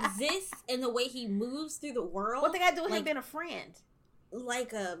 He exists in the way he moves through the world. What they got to do with him being a friend?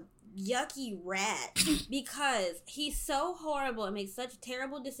 Like a yucky rat, because he's so horrible and makes such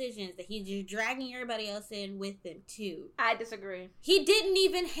terrible decisions that he's just dragging everybody else in with him too. I disagree. He didn't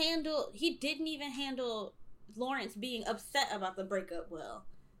even handle Lawrence being upset about the breakup well.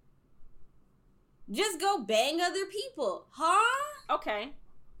 Just go bang other people, huh? Okay.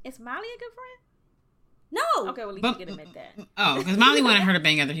 Is Molly a good friend? No. Okay, well, at least But- you can admit that. Oh, because Molly wanted her to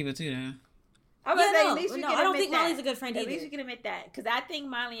bang other people too, though. I was Yeah, saying, no, at least you no, can I don't admit think that. Molly's a good friend At either. least you can admit that, because I think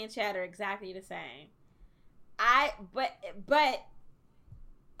Molly and Chad are exactly the same. But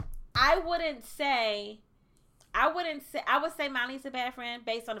I wouldn't say. I would say Molly's a bad friend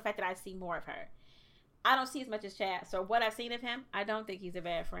based on the fact that I see more of her. I don't see as much as Chad. So what I've seen of him, I don't think he's a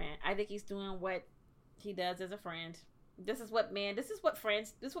bad friend. I think he's doing what he does as a friend. This is what male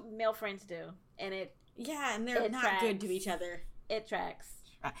friends do, and it Yeah, and they're It not tracks. good to each other. tracks.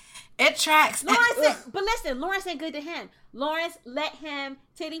 It tracks. But listen, Lawrence ain't good to him. Lawrence let him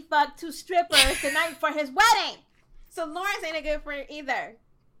titty fuck 2 strippers the night for his wedding. So Lawrence ain't a good friend either.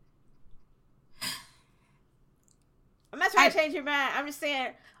 I'm not trying to change your mind. I'm just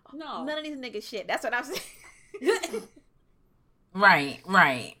saying, No. none of these niggas shit. That's what I'm saying.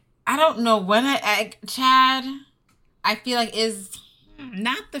 Right. I don't know what Chad, I feel like, is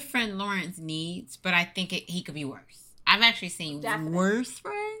not the friend Lawrence needs, but I think he could be worse. I've actually seen Definitely. worse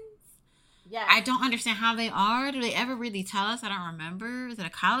friends. Yeah. I don't understand how they are. Do they ever really tell us? I don't remember. Is it a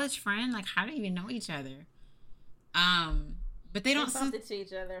college friend? Like, how do you even know each other? But they don't. bump into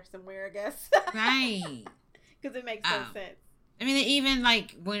each other somewhere, I guess. Right. Because it makes no sense. I mean, they even,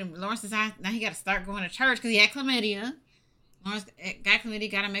 like, when Lawrence decided now he got to start going to church because he had chlamydia. Lawrence got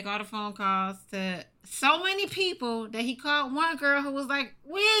chlamydia, got to make all the phone calls to so many people that he called one girl who was like,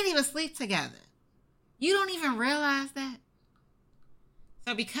 we ain't even sleep together. You don't even realize that.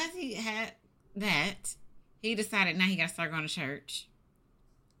 So because he had that, he decided now he got to start going to church.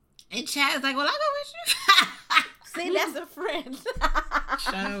 And Chad's like, well, I'll go with you. See, that's a friend.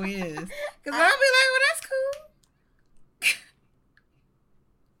 Sure is. Because I'll be like, well, that's cool.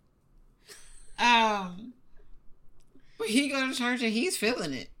 But he go to church and he's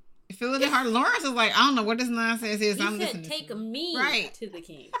feeling it. Feeling it hard. Lawrence is like, I don't know what this nonsense is. He I'm said, listening take to. me Right. to the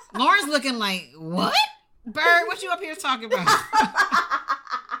king. Lawrence looking like, what? Bird, what you up here talking about?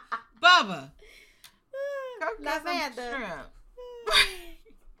 Bubba. Go get some Lavender. shrimp.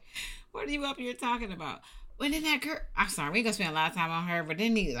 What are you up here talking about? When did that girl? I'm sorry, we gonna spend a lot of time on her, but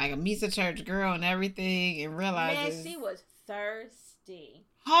then he like meets a church girl and everything, and realizes Man, she was thirsty.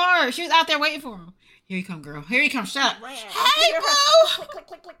 hard. She was out there waiting for him. Here you come, girl. Here you come. Shut up. Ran. Hey, boo. Click, click,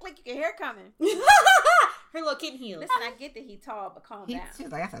 click, click, click. You can hear her coming. Her little kitten heels. Listen, I get that he tall, but calm down. She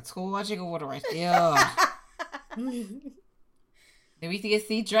was like, that's a tall chicken water right there. Then we used to get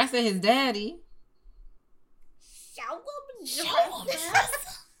see dressed as his daddy. Show him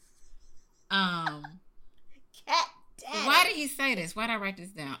Cat daddy. Why did he say this? Why did I write this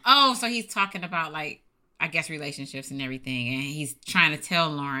down? Oh, so he's talking about, like, I guess relationships and everything, and he's trying to tell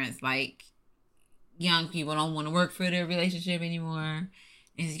Lawrence, like, young people don't want to work for their relationship anymore.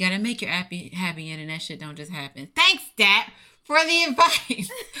 And you gotta make your happy and that shit don't just happen. Thanks, Dad, for the advice.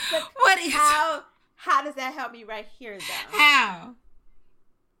 What is How does that help me right here, though? how?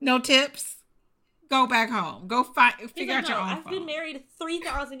 No tips. Go back home. Go figure out your own I've phone. been married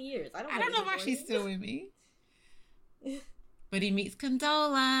 3,000 years. I don't know why she's still with me. But he meets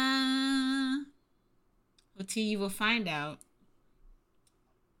Condola. Well, T, you will find out.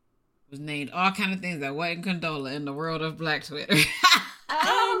 Was named all kind of things that wasn't Condola in the world of Black Twitter.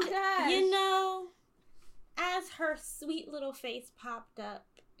 Oh, And, gosh. you know, as her sweet little face popped up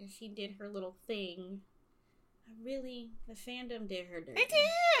and she did her little thing, the fandom did her dirty.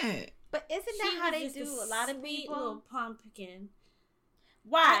 They did. But isn't She that how was they just do a lot of sweet people? little pumpkin.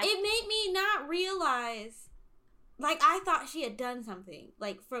 Why? It made me not realize, like, I thought she had done something,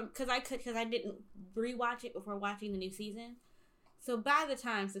 like, because I didn't rewatch it before watching the new season. So by the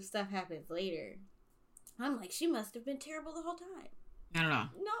time some stuff happens later, I'm like, she must have been terrible the whole time. Not at all.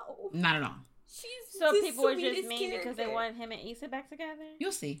 No, Not at all. she's So the people were just sweetest mean because they character. wanted him and Issa back together?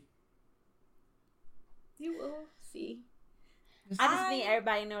 You'll see. You will see. I just need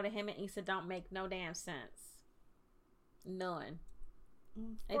everybody to know that him and Issa don't make no damn sense. None.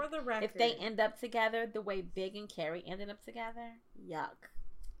 For the record, If they end up together the way Big and Carrie ended up together, yuck.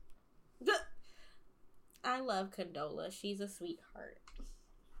 I love Condola. She's a sweetheart.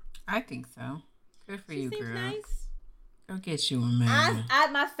 I think so. Good for She you, seems girl. nice. Go get you a man.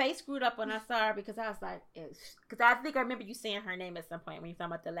 My face screwed up when I saw her because I was like, because I think I remember you saying her name at some point when you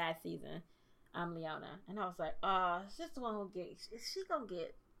talking about the last season, Leona, and I was like, oh, is this the one is she gonna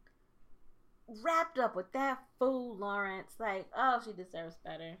get wrapped up with that fool Lawrence? Like, oh, she deserves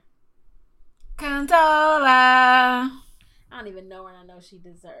better. Condola. I don't even know her, and I know she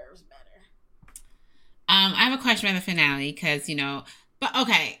deserves better. I have a question about the finale because, but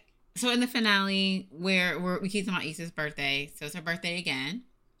okay. So in the finale where we keep talking about Issa's birthday, so it's her birthday again.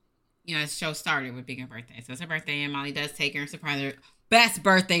 you know, the show started with being her birthday. So it's her birthday, and Molly does take her and surprise her. Best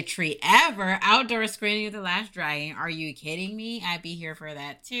birthday treat ever. Outdoor screening of The Last Dragon. Are you kidding me? I'd be here for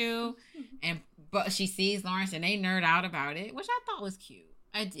that too. But she sees Lawrence and they nerd out about it, which I thought was cute.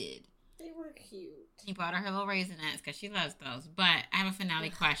 I did. They were cute. He bought her little Raisinets because she loves those. But I have a finale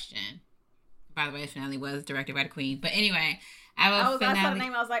question. By the way, the finale was directed by the Queen. But anyway, I have a finale. I saw the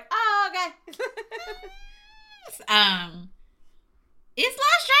name. I was like, oh, okay. Is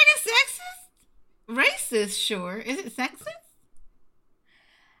Last Dragon sexist? Racist, sure. Is it sexist?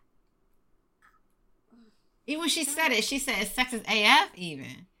 Even when she said it, she said it's sexist AF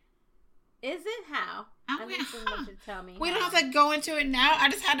even. Is it? How? I need someone to tell me. We don't have to go into it now. I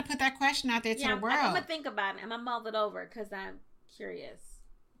just had to put that question out there to the world. I'm going to think about it. I'm going to mull it over because I'm curious.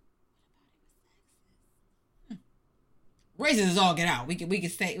 Racist is all get out. We can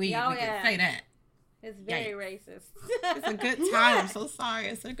say can say that. It's very racist. It's a good time. I'm so sorry.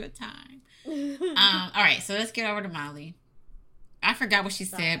 It's a good time. All right, so let's get over to Molly. I forgot what she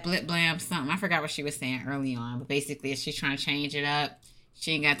said. Blip blam something. I forgot what she was saying early on. But basically, she's trying to change it up.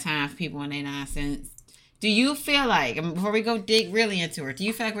 She ain't got time for people and their nonsense. Do you feel like, before we go dig really into her, do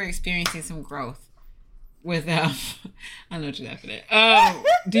you feel like we're experiencing some growth with I know what you're laughing at.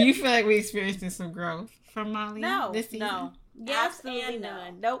 Do you feel like we're experiencing some growth from Molly this season? No. Yes, absolutely and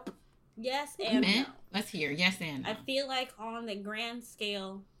none. Nope. Yes and no. Let's hear. Yes and no. I feel like on the grand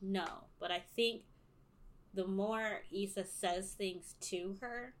scale, no. But I think the more Issa says things to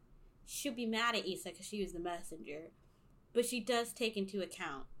her, she'll be mad at Issa because she was the messenger. But she does take into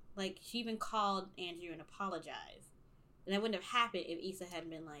account. Like, she even called Andrew and apologized. And that wouldn't have happened if Issa had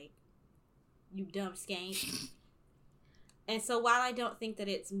been like, you dumb skank. And so while I don't think that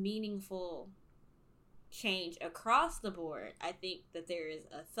it's meaningful change across the board, I think that there is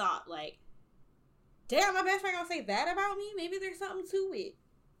a thought like, damn, my best friend gonna say that about me? Maybe there's something to it.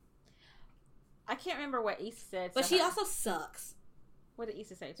 I can't remember what Issa said. But she also sucks. What did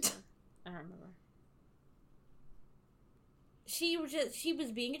Issa say to her? I don't remember. She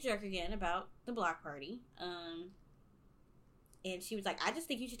was being a jerk again about the block party. And she was like, I just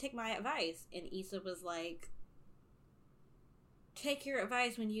think you should take my advice. And Issa was like, take your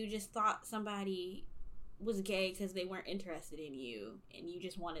advice when you just thought somebody was gay because they weren't interested in you and you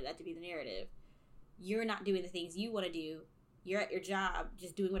just wanted that to be the narrative. You're not doing the things you want to do. You're at your job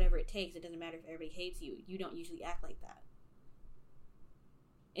just doing whatever it takes. It doesn't matter if everybody hates you. You don't usually act like that.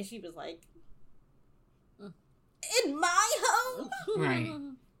 And she was like, in my home? Right.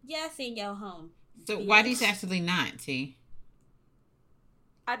 Yes, in your home. So why do you say absolutely not, T?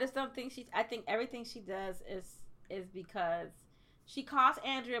 I just don't think I think everything she does is because she calls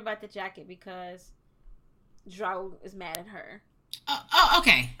Andrea about the jacket because Dro is mad at her.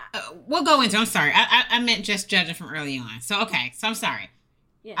 Okay. We'll go into. I'm sorry. I meant just judging from early on. So okay. So I'm sorry.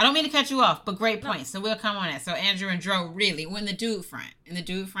 Yeah. I don't mean to cut you off, but great point. No. So we'll come on that. So Andrew and Dro really in the dude front.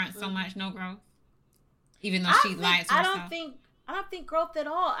 So much no growth. Even though she lied to herself. I don't think growth at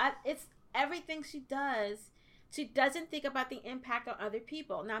all. It's everything she does. She doesn't think about the impact on other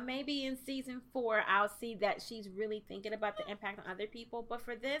people. Now, maybe in season 4, I'll see that she's really thinking about the impact on other people. But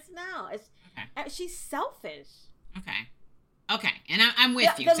for this, no. She's selfish. Okay. And I'm with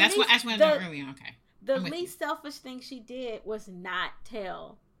you. So that's what I'm doing early on. Okay. The least selfish thing she did was not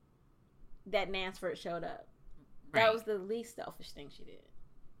tell that Nansford showed up. Right. That was the least selfish thing she did.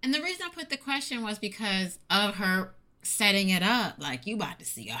 And the reason I put the question was because of her setting it up. Like, you about to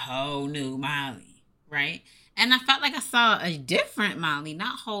see a whole new Molly, right? And I felt like I saw a different Molly,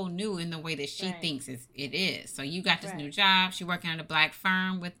 not whole new in the way that she thinks it is. So you got this new job. She's working at a black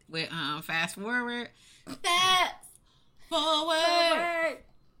firm with Fast Forward. Fast Forward.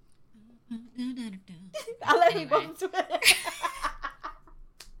 I'll let you go to it.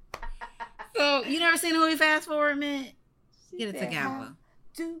 So you never seen the movie Fast Forward, man? Get it together.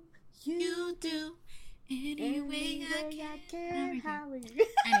 Do you do any way I can?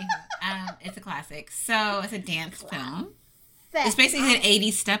 Anywho, it's a classic. So it's a dance film. It's basically an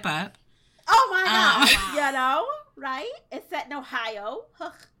 80s step up. Oh my God. You know, right? It's set in Ohio.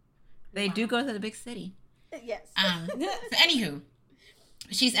 They do go to the big city. Yes. So anywho,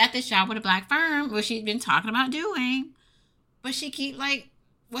 she's at this job with a black firm, which she's been talking about doing, but she keep like,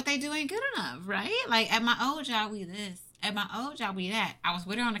 what they do ain't good enough, right? Like, at my old job, we this. At my old job, we that. I was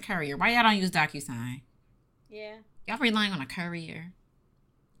with her on a courier. Why y'all don't use DocuSign? Yeah. Y'all relying on a courier.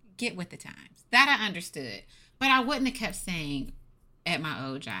 Get with the times. That I understood. But I wouldn't have kept saying at my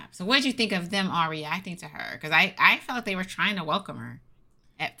old job. So what did you think of them all reacting to her? Because I felt like they were trying to welcome her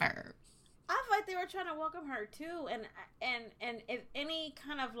at first. I felt like they were trying to welcome her too. And if any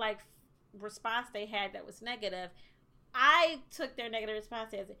kind of like response they had that was negative, I took their negative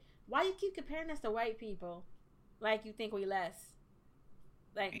response as, why you keep comparing us to white people? Like you think we less.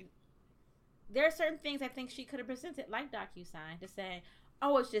 Like there are certain things I think she could have presented, like DocuSign, to say,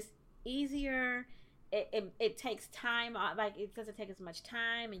 oh, it's just easier. It takes time. Like it doesn't take as much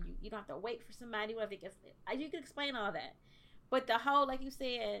time, and you don't have to wait for somebody. Whatever. You could explain all that, but the whole, like you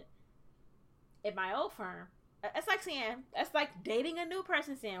said, at my old firm, it's like saying that's like dating a new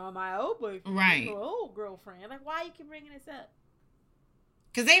person, saying, "Well, my old boyfriend, right, your old girlfriend." Like, why you keep bringing this up?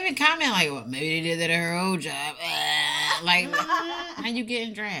 Because they even comment like, "Well, maybe they did that at her old job." Like, how you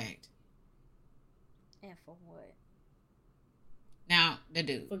getting dragged? And for what? Now, the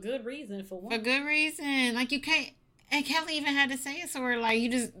dude. For good reason, for one. For good reason. Like, you can't... And Kelly even had to say it, so we're like, you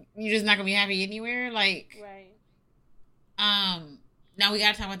just not gonna be happy anywhere? Like... Right. Now we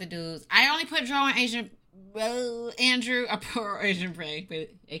gotta talk about the dudes. I only put Dro and Andrew... I put Asian Prey, but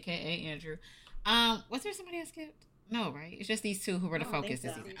a.k.a. Andrew. Was there somebody I skipped? No, right? It's just these two who were the focus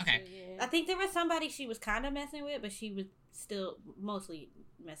this season. Okay. I think there was somebody she was kind of messing with, but she was still mostly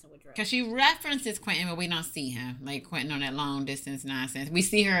messing with Dro. Because she references Quentin, but we don't see him. Like, Quentin on that long distance nonsense. We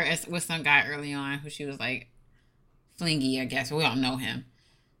see her with some guy early on who she was like, flingy, I guess. We don't know him.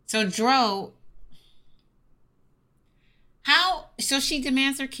 So, Dro, so she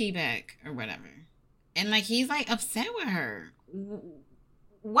demands her key back or whatever. And, like, he's, like, upset with her.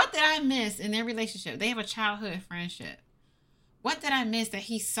 What did I miss in their relationship? They have a childhood friendship. What did I miss that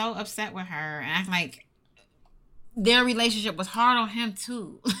he's so upset with her and acting like their relationship was hard on him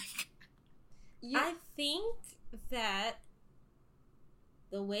too? I think that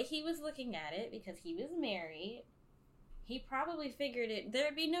the way he was looking at it, because he was married, he probably figured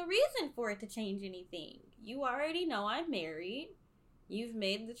there'd be no reason for it to change anything. You already know I'm married. You've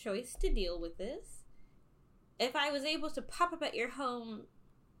made the choice to deal with this. If I was able to pop up at your home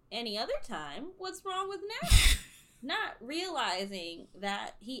any other time, what's wrong with now? Not realizing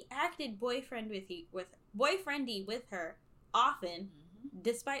that he acted boyfriendy with her often,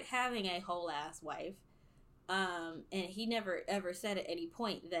 despite having a whole ass wife. And he never ever said at any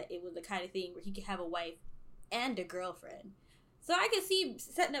point that it was the kind of thing where he could have a wife and a girlfriend. So I could see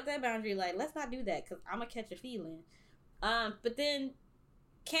setting up that boundary, like, let's not do that because I'm gonna catch a feeling. But then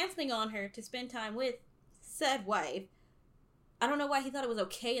canceling on her to spend time with said wife. I don't know why he thought it was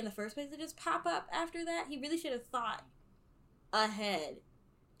okay in the first place to just pop up after that. He really should have thought ahead.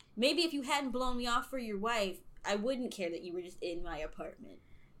 Maybe if you hadn't blown me off for your wife, I wouldn't care that you were just in my apartment.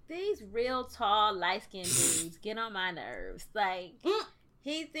 These real tall, light-skinned dudes get on my nerves. Like,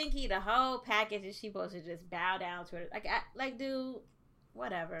 he think he the whole package and she supposed to just bow down to it. Like, dude,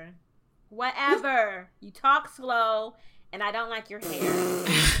 whatever. Whatever. You talk slow, and I don't like your hair.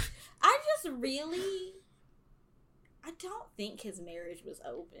 I don't think his marriage was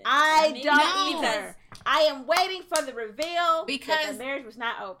open. I don't either. I am waiting for the reveal because the marriage was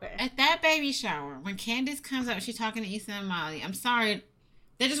not open. At that baby shower, when Candace comes up, she's talking to Issa and Molly. I'm sorry.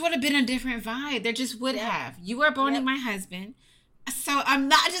 There just would have been a different vibe. There just would have. You are boning my husband. So I'm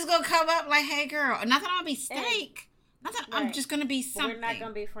not just going to come up like, hey, girl. Not that I'm going to be steak. Not that I'm just going to be something. But we're not going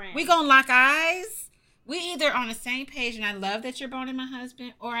to be friends. We're going to lock eyes. We either on the same page, and I love that you're boning my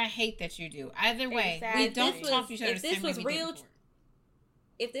husband, or I hate that you do. Either way, we don't talk to each other the same way we did before.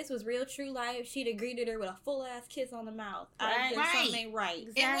 If this was real true life, she'd have greeted her with a full ass kiss on the mouth. Right. Something ain't right.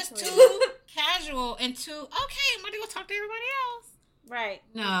 Exactly. It was too casual and too okay. I'm gonna go talk to everybody else. Right.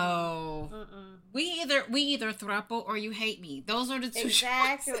 No. We either throuple or you hate me. Those are the two.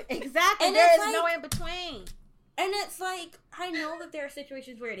 Exactly. choices. Exactly. And there is no in between. And it's like, I know that there are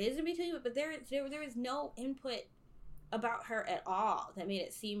situations where it is in between, but there is no input about her at all that made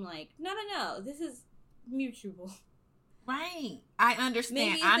it seem like, no, this is mutual. Right. I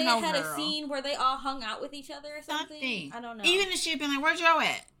understand. Maybe if they had a scene where they all hung out with each other or something. I don't know. Even if she'd been like, where'd Joe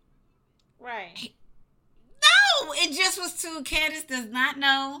at? Right. No! It just was too, Candace does not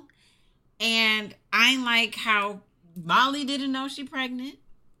know. And I like how Molly didn't know she pregnant.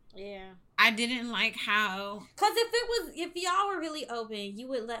 Yeah. I didn't like how... Because if y'all were really open, you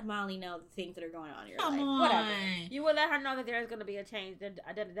would let Molly know the things that are going on in your life. Whatever. You would let her know that there's going to be a change. The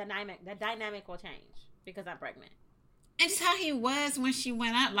dynamic will change because I'm pregnant. And just how he was when she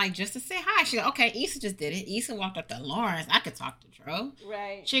went up, like, just to say hi. She go, okay, Issa just did it. Issa walked up to Lawrence. I could talk to Dro.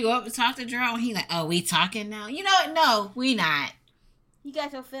 Right. She go up and talk to Dro, and he like, oh, we talking now? You know what? No, we not. You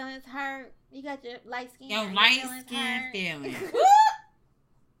got your feelings hurt. You got your light skin. Your light skin feelings.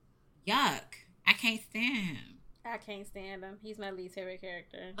 Yuck. I can't stand him. I can't stand him. He's my least favorite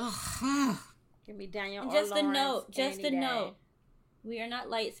character. Ugh. Give me Daniel or Just Lawrence. Just a note. We are not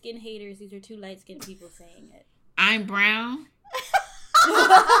light skin haters. These are two light skinned people saying it. I'm brown.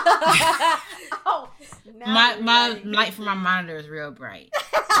 Oh, my light from my monitor is real bright.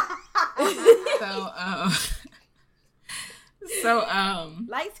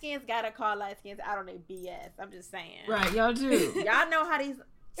 Light skins gotta call light skins out on their BS. I'm just saying. Right, y'all do. Y'all know how these.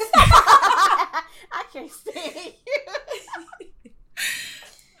 I can't stand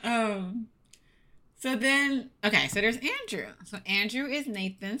you. So there's Andrew. So Andrew is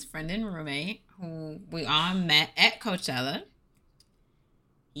Nathan's friend and roommate who we all met at Coachella.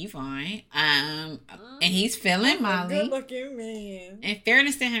 He fine. And he's feeling Molly. Good looking man. In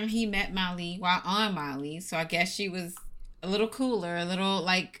fairness to him, he met Molly while on Molly. So I guess she was a little cooler, a little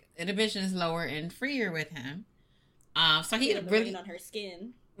like inhibitions lower and freer with him. So he really on her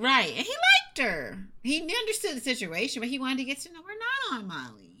skin. Right. And he liked her. He understood the situation, but he wanted to get to know her not on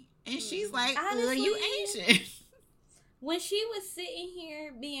Molly. And she's like, honestly, you Asian. When she was sitting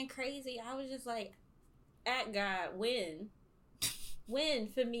here being crazy, I was just like, at God, when? When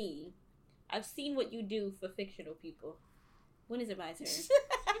for me? I've seen what you do for fictional people. When is it my turn?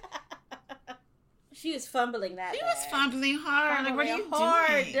 She was fumbling that. She was fumbling hard. Like, what are you doing?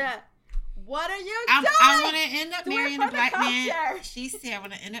 What are you doing? I want to end up marrying a black man. She said, I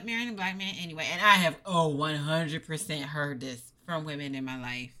want to end up marrying a black man anyway. And I have 100% heard this from women in my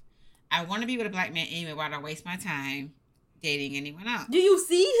life. I want to be with a black man anyway. Why do I waste my time dating anyone else? Do you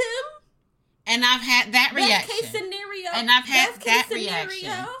see him? And I've had that reaction. Best case scenario. And I've had that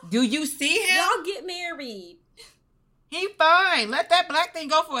reaction. Do you see him? Y'all get married. He fine. Let that black thing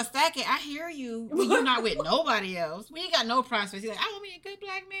go for a second. I hear you. When you're not with nobody else. When you got no prospects. You're like, I want me a good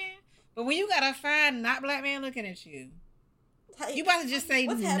black man. But when you got a fine, not black man looking at you, you about to just say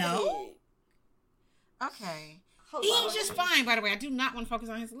no? Happening? Okay. He's just fine, by the way. I do not want to focus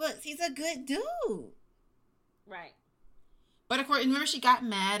on his looks. He's a good dude. Right. But of course, remember she got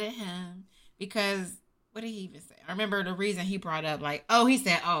mad at him because, what did he even say? I remember the reason he brought up, like, he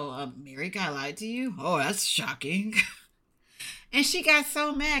said, Mary got lied to you? Oh, that's shocking. And she got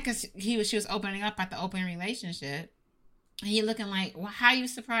so mad because she was opening up about the open relationship. And he looking like, well, how are you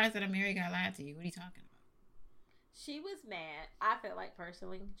surprised that a Mary got lied to you? What are you talking about? She was mad. I feel like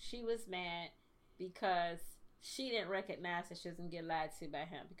personally, she was mad because she didn't recognize that she was going to get lied to by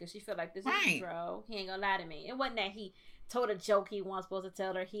him because she felt like this is bro. He ain't going to lie to me. It wasn't that he told a joke he wasn't supposed to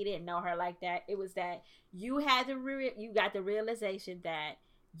tell her. He didn't know her like that. It was that you had you got the realization that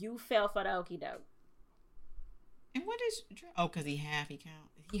you fell for the okie doke. And what is because he half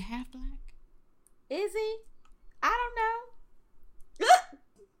black? Is he? I don't know.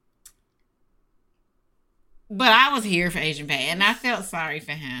 But I was here for Asian Pay, and I felt sorry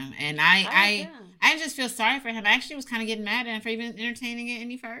for him. And I just feel sorry for him. I actually was kind of getting mad at him for even entertaining it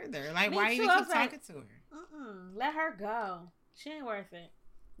any further. Like, why you even keep talking to her? Let her go. She ain't worth it.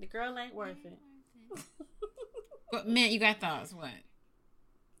 The girl ain't worth it. But man, you got thoughts? What?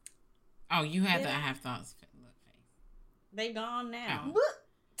 Oh, you had the I have thoughts look face. They gone now.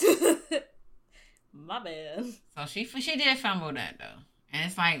 Oh. My bad. So she did fumble that though, and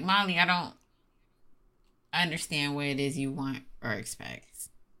it's like, Molly, I don't understand what it is you want or expect.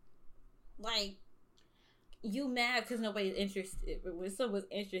 Like, you mad because nobody's interested. But when someone's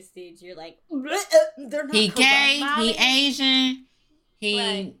interested, you're like, they're not. He gay, he Asian,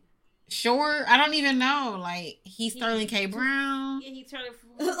 he short. I don't even know. Like, he's Sterling K. Brown. Yeah, he turned it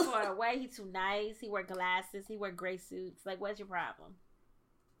far away. He's too nice. He wear glasses. He wear gray suits. Like, what's your problem?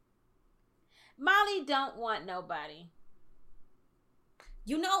 Molly don't want nobody.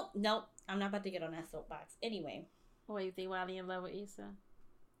 You know, nope. I'm not about to get on that soapbox. Anyway. What, you think Molly in love with Issa?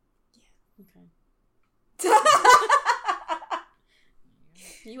 Yeah. Okay.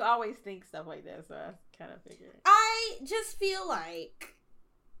 You always think stuff like that, so I kind of figured. I just feel like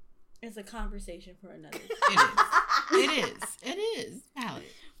it's a conversation for another. It is valid.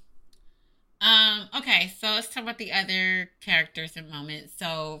 Okay, so let's talk about the other characters and moments.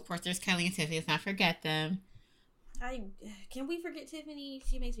 So, of course, there's Kelly and Tiffany. Let's not forget them. Can we forget Tiffany?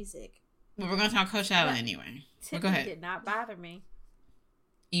 She makes me sick. Well, we're going to talk Coachella anyway. Tiffany go ahead. Did not bother me.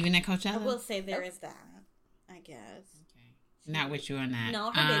 Even at Coachella? I will say there is that, I guess. Okay. Not with you on that.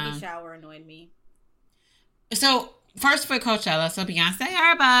 No, her baby shower annoyed me. So, first for Coachella, so Beyonce,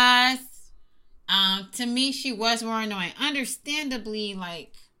 our boss. To me, she was more annoying. Understandably,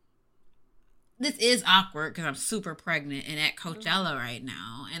 like, this is awkward because I'm super pregnant and at Coachella right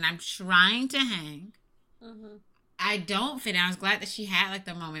now, and I'm trying to hang. Mm-hmm. I don't fit in. I was glad that she had like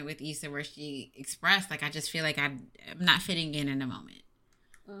the moment with Issa where she expressed like, I just feel like I'm not fitting in the moment.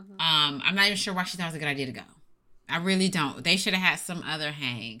 Mm-hmm. I'm not even sure why she thought it was a good idea to go. I really don't. They should have had some other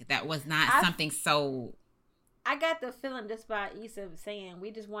hang that was not something so. I got the feeling just by Issa saying we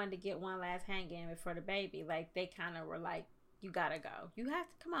just wanted to get one last hang in before the baby. Like they kind of were like, you gotta go. You have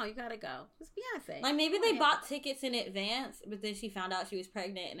to come on. You gotta go. It's Beyonce. Like maybe they bought tickets in advance, but then she found out she was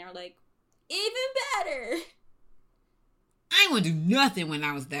pregnant, and they were like, Even better. I ain't want to do nothing when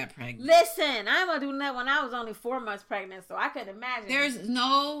I was that pregnant. Listen, I ain't gonna do nothing when I was only 4 months pregnant, so I couldn't imagine. There's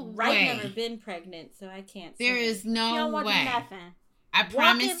no I've way. never been pregnant, so I can't There say. is you no don't want to do way. nothing. I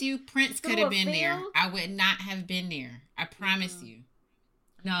promise Walking you, Prince could through have a been there. field? I would not have been there. I promise you.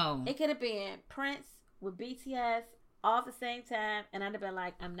 No. It could have been Prince with BTS all at the same time, and I'd have been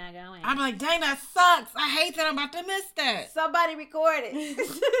like, I'm not going. I'm like, dang, that sucks. I hate that I'm about to miss that. Somebody record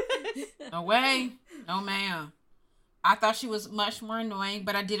it. No way. No, ma'am. I thought she was much more annoying,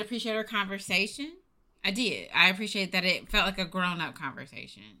 but I did appreciate her conversation. I did. I appreciate that it felt like a grown-up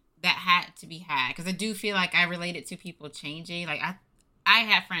conversation that had to be had. Because I do feel like I related to people changing. Like, I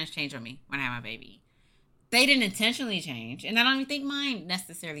had friends change on me when I had my baby. They didn't intentionally change. And I don't even think mine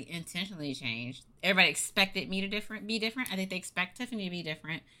necessarily intentionally changed. Everybody expected me to be different. I think they expect Tiffany to be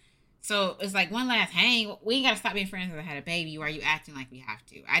different. So it's like one last hang. We ain't got to stop being friends because I had a baby. Why are you acting like we have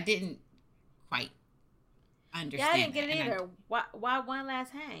to? I didn't quite understand. Yeah, I didn't get it that. either. Why one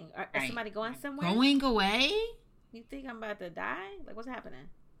last hang? Is Right. somebody going somewhere? Going away? You think I'm about to die? Like, what's happening?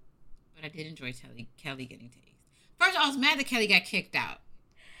 But I did enjoy Kelly getting tased. First, I was mad that Kelly got kicked out.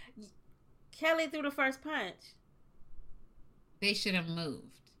 Kelly threw the first punch. They should have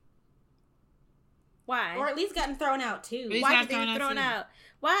moved. Why? Or at least gotten thrown out, too. Please. Why got did they thrown get out thrown too. out?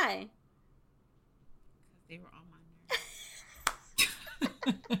 Why? They were on my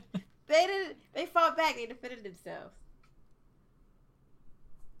nerves. They didn't. They fought back. They defended themselves.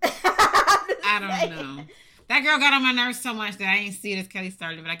 I don't know. That girl got on my nerves so much that I didn't see it as Kelly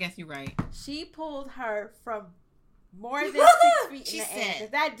started, but I guess you're right. She pulled her from more than 6 feet She in the air. said 'Cause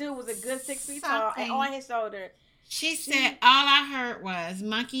that dude was a good 6 feet tall and something. on his shoulder. She said all I heard was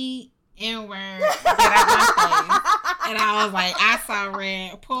monkey N-word get out my face. And I was like, I saw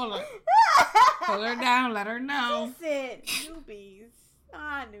red. Pull her down, let her know. She said, newbies.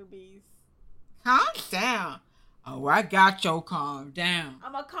 Newbies. Calm down. Oh, I got your calm down.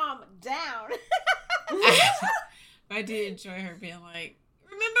 I'm going to calm down. I did enjoy her being like,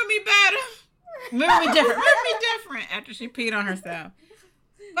 remember me better. Remember me different after she peed on herself.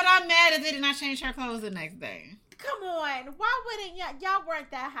 But I'm mad that they did not change her clothes the next day. Come on. Why wouldn't y'all weren't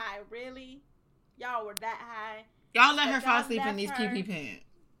that high, really? Y'all were that high. Y'all let her But fall y'all asleep in left these her. pee-pee pants.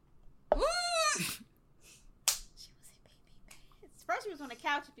 Woo! She was in baby pants. First, she was on the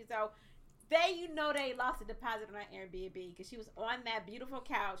couch. So they lost a deposit on her Airbnb because she was on that beautiful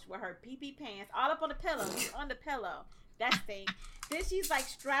couch with her pee pants all up on the pillow. She's on the pillow. That thing. Then she's like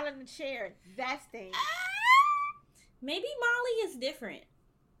straddling the chair. That thing. Maybe Molly is different.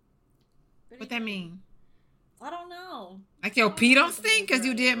 What that mean? I don't know. Like your pee don't stink because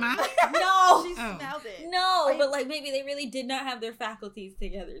you did mine? No. She Oh. smelled it. No, but like maybe they really did not have their faculties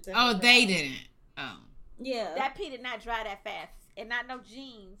together. Oh, they didn't. Oh. Yeah. That pee did not dry that fast. And not no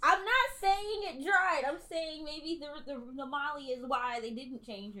jeans. I'm not saying it dried. I'm saying maybe the Molly is why they didn't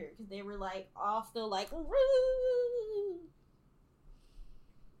change her because they were like all still like. Woo!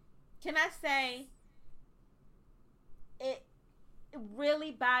 Can I say it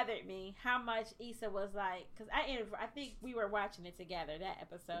really bothered me how much Issa was like, because I think we were watching it together, that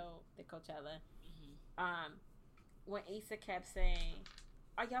episode, the Coachella, when Issa kept saying,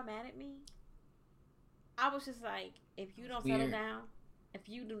 are y'all mad at me? I was just like, if you don't settle Weird. down, if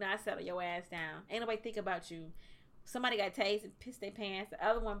you do not settle your ass down, ain't nobody think about you. Somebody got tased and pissed their pants, the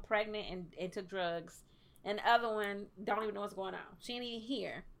other one pregnant and took drugs, and the other one don't even know what's going on. She ain't even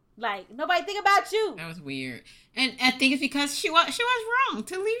here. Like, nobody think about you. That was weird. And I think it's because she was wrong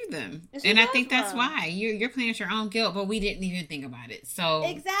to leave them. She And I was think that's wrong. why. You're playing at your own guilt, but we didn't even think about it. So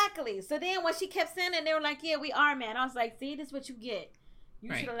Exactly. So then when she kept saying it, they were like, yeah, we are mad. I was like, see, this is what you get. You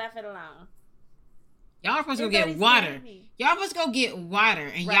Right. should have left it alone. y'all were supposed to go get Everybody's mad water. at me. Y'all supposed to go get water,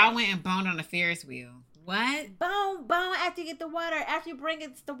 and Right. y'all went and boned on the Ferris wheel. What? Bone after you get the water. After you bring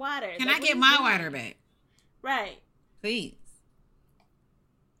it to the water. Can Like, I what get you my doing? water back, Right. please?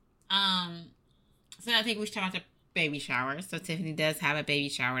 So I think we should talk about the baby shower. So Tiffany does have a baby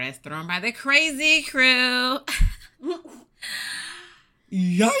shower that's thrown by the crazy crew.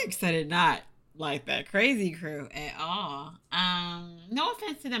 Yikes! I did not like that crazy crew at all. No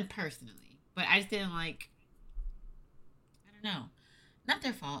offense to them personally, but I just didn't like. I don't know, not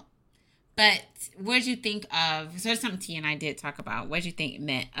their fault. But what did you think of? So it's something T and I did talk about. What did you think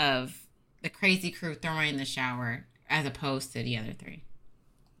meant of the crazy crew throwing the shower as opposed to the other three?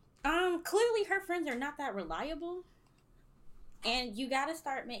 Clearly her friends are not that reliable. And you gotta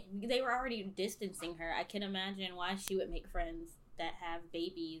start they were already distancing her. I can imagine why she would make friends that have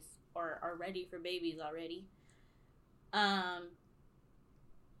babies or are ready for babies already. And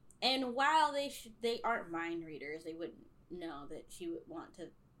while they aren't mind readers, they wouldn't know that she would want to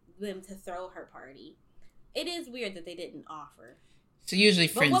them to throw her party. It is weird that they didn't offer. So usually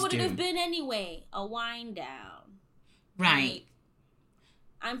friends do. But what would it have been anyway? A wine down. Right. Like,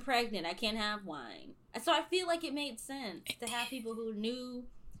 I'm pregnant. I can't have wine. So I feel like it made sense to have people who knew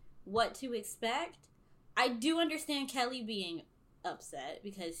what to expect. I do understand Kelly being upset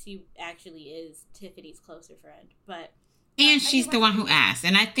because she actually is Tiffany's closer friend. But and she's the one who asked.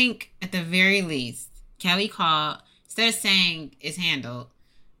 And I think at the very least, Kelly called, instead of saying it's handled,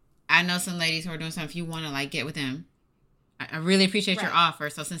 I know some ladies who are doing something. If you want to like get with them, I really appreciate your offer.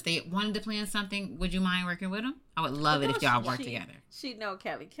 So since they wanted to plan something, would you mind working with them? I would love it if y'all work together. She know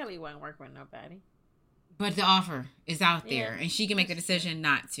Kelly. Kelly won't work with nobody. But the offer is out there, and she can make the decision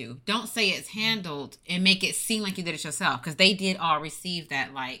not to. Don't say it's handled and make it seem like you did it yourself, because they did all receive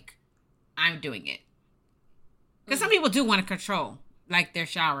that, like, I'm doing it. Because some people do want to control, like, their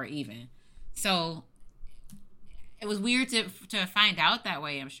shower even. So it was weird to find out that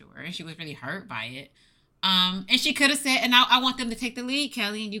way, I'm sure. And she was really hurt by it. And she could have said, and I want them to take the lead,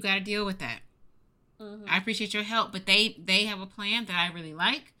 Kelly, and you got to deal with that. Mm-hmm. I appreciate your help, but they have a plan that I really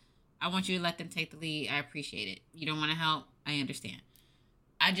like. I want you to let them take the lead. I appreciate it. You don't want to help? I understand.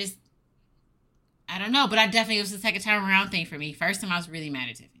 I don't know, but I definitely, it was the second time around thing for me. First time I was really mad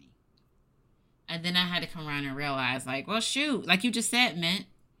at Tiffany. And then I had to come around and realize, like, well, shoot, like you just said, Mint,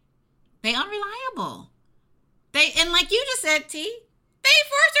 they unreliable. And like you just said, T, they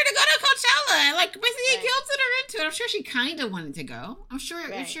forced her to go to Coachella and like basically guilted her into it. I'm sure she kind of wanted to go. I'm sure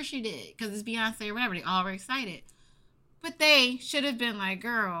she did, because it's Beyonce or whatever. They all were excited. But they should have been like,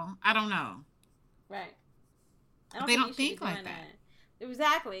 girl, I don't know. Right. They don't think like that.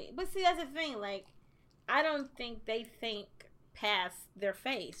 Exactly. But see, that's the thing. Like, I don't think they think past their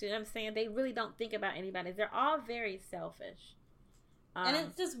face. You know what I'm saying? They really don't think about anybody. They're all very selfish. And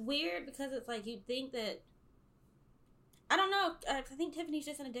it's just weird because it's like, you'd think that, I don't know. I think Tiffany's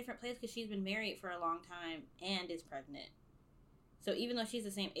just in a different place because she's been married for a long time and is pregnant. So even though she's the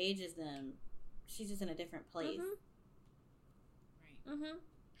same age as them, she's just in a different place. Mm-hmm.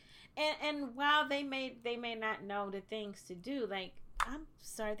 And while they may not know the things to do, like, I'm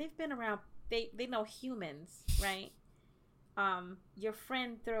sorry, they've been around, they know humans, right? Your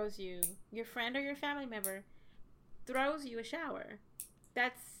friend or your family member throws you a shower.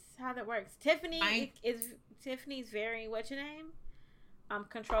 That's how that works. Tiffany's very, what's your name?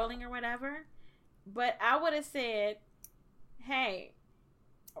 Controlling or whatever. But I would have said, hey,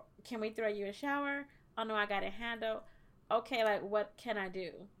 can we throw you a shower? Oh no, I got it handled. Okay, like, what can I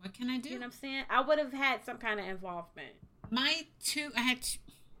do? What can I do? You know what I'm saying? I would have had some kind of involvement. I had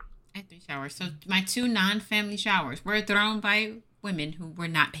 3 showers. So my 2 non-family showers were thrown by women who were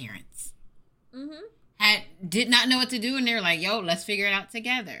not parents. Mm-hmm. Did not know what to do, and they were like, yo, let's figure it out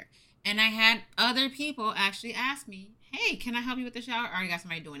together. And I had other people actually ask me, hey, can I help you with the shower? I already got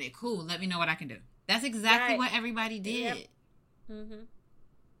somebody doing it. Cool, let me know what I can do. That's exactly what everybody did. Yep. Mm-hmm.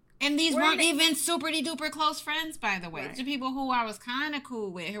 And these weren't even super-duper close friends, by the way. Right. These are people who I was kind of cool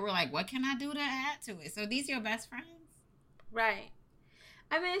with, who were like, what can I do to add to it? So these are your best friends? Right.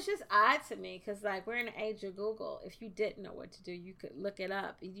 I mean, it's just odd to me, because, like, we're in the age of Google. If you didn't know what to do, you could look it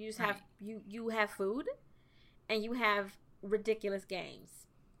up. You just have, you have food, and you have ridiculous games.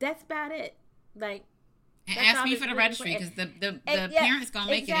 That's about it. Like, and ask me for the registry, because the parents going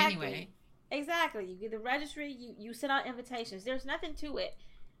to make it anyway. Exactly. You get the registry, you send out invitations. There's nothing to it.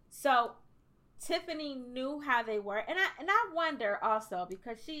 So Tiffany knew how they were, and I wonder also,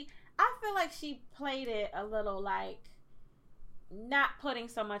 because I feel like she played it a little, like, not putting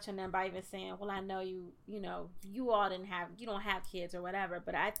so much on them by even saying, well, I know you all you don't have kids or whatever,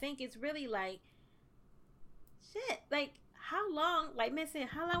 but I think it's really like, shit, like, how long, like Miss said,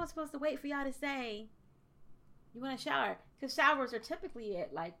 how long was supposed to wait for y'all to say you want to shower? Because showers are typically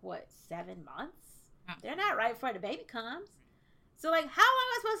at, like, what, 7 months? They're not right before the baby comes. So, like, how long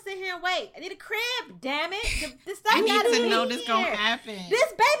am I supposed to sit here and wait? I need a crib, damn it. The stuff I need to know this gonna happen. This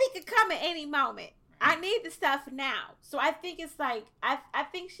baby could come at any moment. I need the stuff now. So I think it's like, I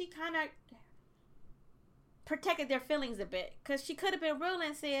think she kind of protected their feelings a bit. Because she could have been real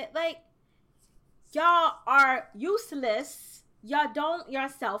and said, like, y'all are useless. Y'all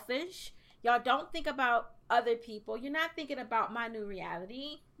selfish. Y'all don't think about other people. You're not thinking about my new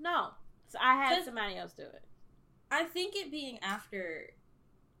reality. No. So I had somebody else do it. I think it being after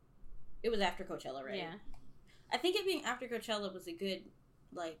Coachella, right? Yeah. I think it being after Coachella was a good,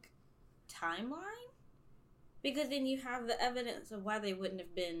 like, timeline. Because then you have the evidence of why they wouldn't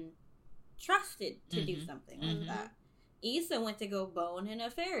have been trusted to do something like that. Issa went to go bone in a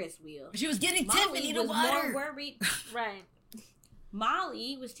Ferris wheel. She was getting Tiffany to water. More worried. Right.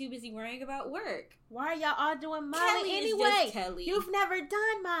 Molly was too busy worrying about work. Why are y'all all doing Molly Kelly is anyway? just Kelly. You've never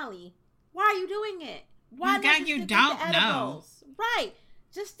done Molly. Why are you doing it? Why You got- not you just stick with don't the know. edibles? Right.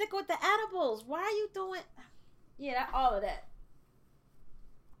 Just stick with the edibles. Why are you doing? Yeah, all of that.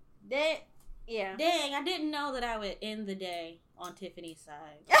 Yeah. Dang, I didn't know that I would end the day on Tiffany's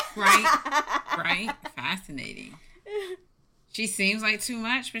side. Right? Fascinating. She seems like too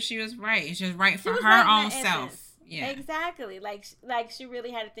much, but she was right. It's just right for was her right in own that self. essence. Yeah. Exactly. Like she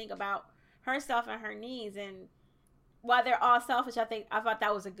really had to think about herself and her needs, and while they're all selfish, I thought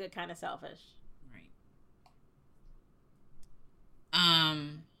that was a good kind of selfish. Right.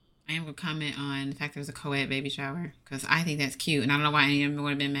 I am gonna comment on the fact there was a co-ed baby shower because I think that's cute, and I don't know why any of them would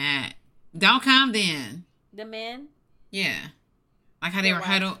have been mad. Don't come then. The men, Yeah. Like how they Their were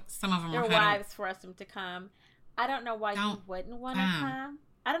wives. huddled. Some of them their were huddled. wives forced them to come. I don't know why you Don't wouldn't want to come. come.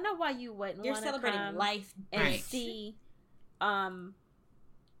 I don't know why you wouldn't You're want to celebrating come life. and Right. see,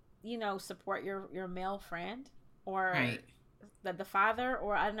 support your male friend or Right. the father,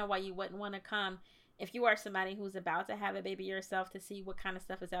 or I don't know why you wouldn't want to come if you are somebody who's about to have a baby yourself to see what kind of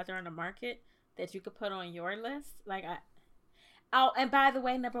stuff is out there on the market that you could put on your list. And by the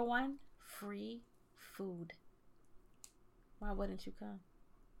way, number one, free food. Why wouldn't you come?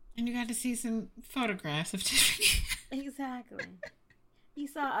 And you got to see some photographs of Tiffany. Exactly. You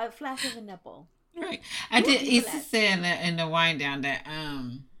saw a flash of a nipple. Right. I did. People Issa said in the wind down that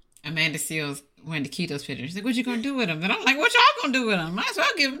Amanda Seals wanted to keep those pictures. She's like, "What you gonna do with them?" And I'm like, "What y'all gonna do with them? Might as well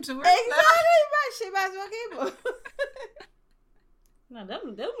give them to her." Exactly. She might as well keep them. No,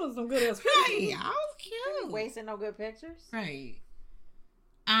 them was some good ass Right. How cute. Wasting no good pictures. Right.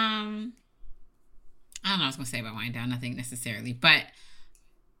 I don't know what I was gonna say about wind down. Nothing necessarily, but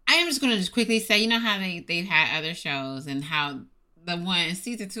I am just gonna quickly say, you know how they've had other shows and how the one in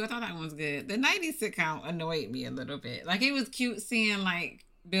season 2, I thought that one was good. The 90s sitcom annoyed me a little bit. Like it was cute seeing like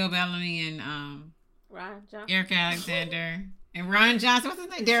Bill Bellamy and Ron Johnson. Erica Alexander and Ron Johnson. What's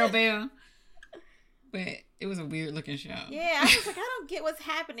his name? Daryl Bell. But it was a weird looking show. Yeah, I was like, I don't get what's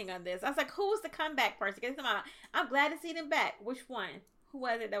happening on this. I was like, who was the comeback person? I'm glad to see them back. Which one? Who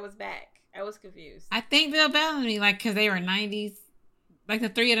was it that was back? I was confused. I think Bill Bellamy, like, because they were 90s, like the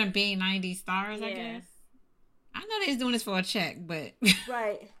three of them being 90s stars, I Yeah. guess. I know they was doing this for a check, but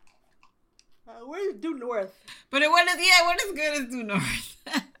Right. Where's Due North? but it wasn't as good as Due North.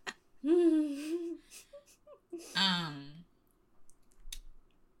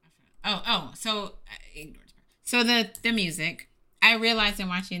 So the music. I realized in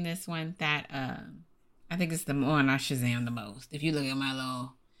watching this one that I think it's the one I Shazam the most. If you look at my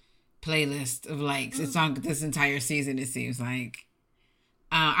little playlist of likes, it's on this entire season. It seems like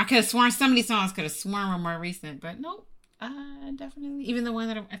I could have sworn some of these songs could have sworn were more recent, but nope. Definitely, even the one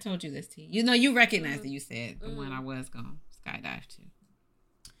that I told you this to. You know, you recognized that you said the one I was gonna skydive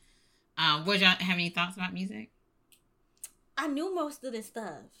to. Would y'all have any thoughts about music? I knew most of this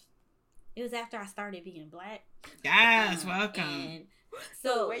stuff. It was after I started being black. Yes, welcome. And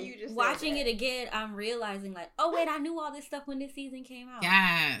so way you just said watching that. it again, I'm realizing like, oh wait, I knew all this stuff when this season came out.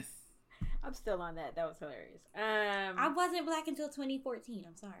 Yes. I'm still on that. That was hilarious. I wasn't black until 2014.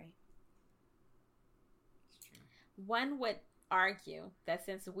 I'm sorry. One would argue that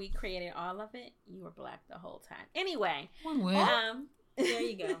since we created all of it, you were black the whole time. Anyway, One would. There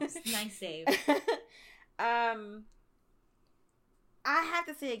you go. Nice save. I have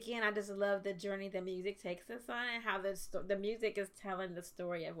to say again, I just love the journey the music takes us on, and how the music is telling the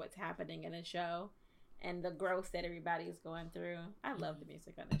story of what's happening in the show, and the growth that everybody is going through. I love the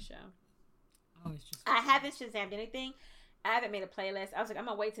music on this show. Oh, it's just. I haven't Shazammed anything. I haven't made a playlist. I was like, I'm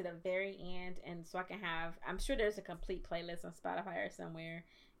gonna wait to the very end, and so I can have. I'm sure there's a complete playlist on Spotify or somewhere,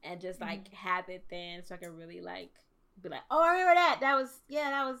 and just like have it then, so I can really like be like, oh, I remember that. That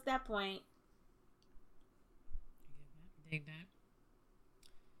was that point. Dig that.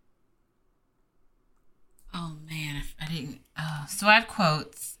 Oh man, I didn't. Oh, so I have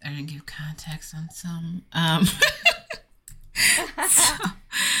quotes. I didn't give context on some.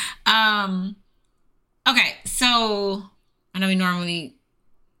 Okay, so I know we normally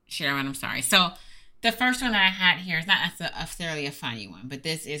share one. I'm sorry. So the first one that I had here is not necessarily a funny one, but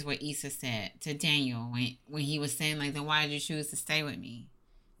this is what Issa said to Daniel when he was saying like, "Then why did you choose to stay with me?"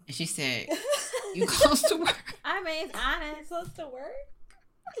 And she said, "You close to work." I mean, it's honest. Close to work.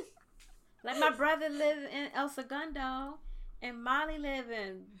 Like my brother lives in El Segundo, and Molly live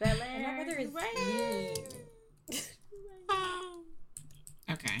in Bel Air. And my brother is right.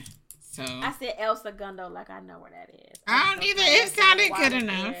 Okay, so I said El Segundo like I know where that is. I don't either. It sounded good Wallet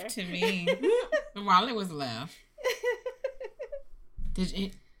enough there. to me. While it was left.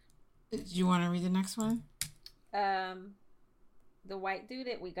 Did you want to read the next one? The the white dude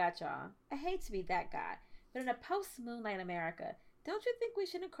that we got y'all. I hate to be that guy, but in a post-Moonlight America, don't you think we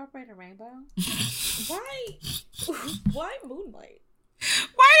should incorporate a rainbow? Why? Why Moonlight?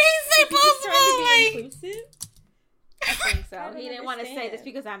 Why did he say He's trying to be post-Moonlight? inclusive. I think so. I don't He didn't want to say this understand.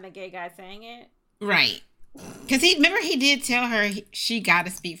 because I'm the gay guy saying it. Right. Because remember he did tell her she got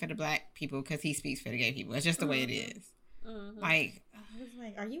to speak for the black people because he speaks for the gay people. It's just the way it is. Mm-hmm. Like, I was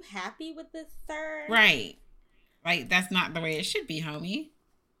like, are you happy with this, sir? right. Like, that's not the way it should be, homie.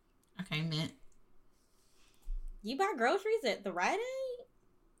 Okay, Mint. You buy groceries at the Rite Aid?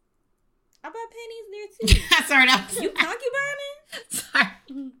 I buy pennies there too. Sorry, that was... You concubining? Sorry.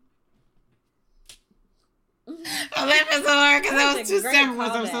 I laughed so hard because that was too great separate.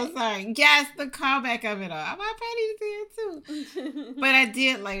 I'm so callback. sorry. Yes, the callback of it all. I might pennies there too. But I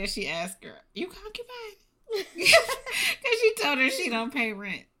did like that she asked her, "You concubine?" Because she told her she don't pay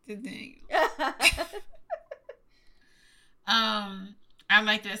rent to Daniel. I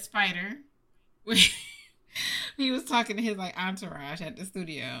like that Spider. He was talking to his like entourage at the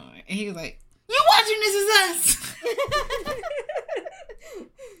studio, and he was like, "You watching This Is Us?"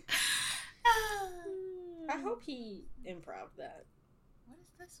 I hope he improv that. What is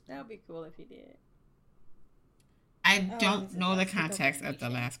this? That would be cool if he did. I Oh, don't this is know the us. Pick up context the of the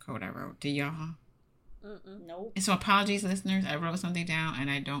nation. last quote I wrote. Do y'all? Mm-mm. Nope. And so apologies, listeners. I wrote something down and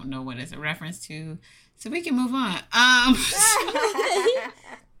I don't know what it's a reference to. So we can move on.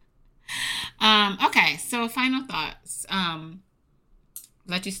 Okay, so final thoughts.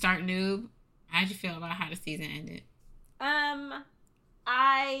 Let you start, Noob. How'd you feel about how the season ended? Like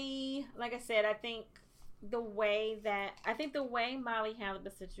I said, I think the way Molly handled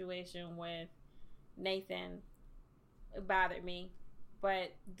the situation with Nathan bothered me,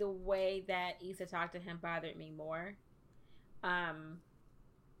 but the way that Issa talked to him bothered me more.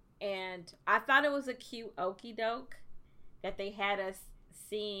 And I thought it was a cute okey doke that they had us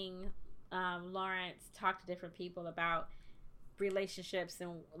seeing Lawrence talk to different people about relationships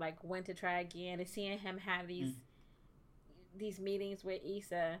and like when to try again, and seeing him have these meetings with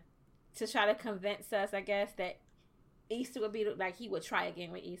Issa to try to convince us, I guess, that Issa would be like he would try again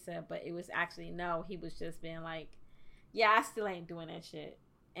with Issa, but it was actually no, he was just being like, yeah, I still ain't doing that shit,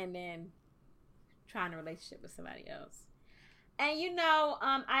 and then trying a relationship with somebody else. And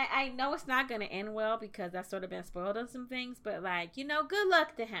I know it's not gonna end well because I've sort of been spoiled on some things, but like, good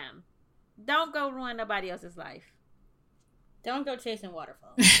luck to him. Don't go ruin nobody else's life. Don't go chasing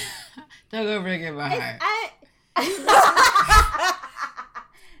waterfalls. Don't go breaking my heart.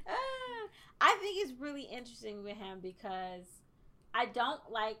 I think it's really interesting with him because I don't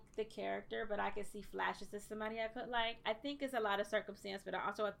like the character, but I can see flashes of somebody I could like. I think it's a lot of circumstance, but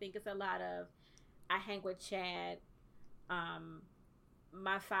I think it's a lot of I hang with Chad.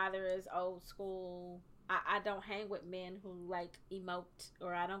 My father is old school. I don't hang with men who like emote,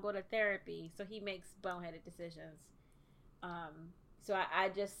 or I don't go to therapy, so he makes boneheaded decisions. So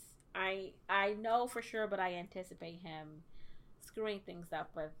I know for sure, but I anticipate him screwing things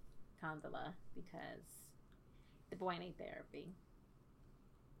up with Condola because the boy ain't therapy.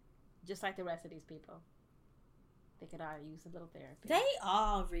 Just like the rest of these people. They could all use a little therapy. They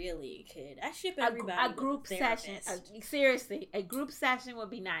all really could. I ship everybody. A group session. Seriously, a group session would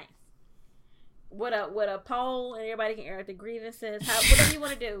be nice. With a poll and everybody can air out the grievances. Whatever you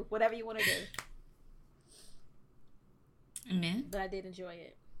want to do. Whatever you want to do. Amen. But I did enjoy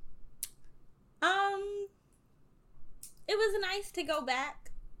it. It was nice to go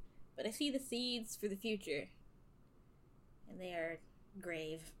back, but I see the seeds for the future, and they are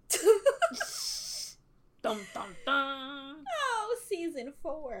grave. Dum dum dum. Oh, season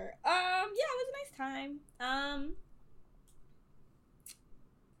 4. Yeah, it was a nice time.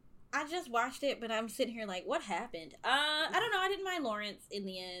 I just watched it, but I'm sitting here like, what happened? I don't know. I didn't mind Lawrence in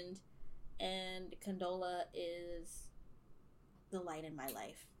the end, and Condola is the light in my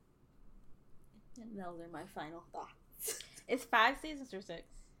life. And those are my final thoughts. It's 5 seasons or 6?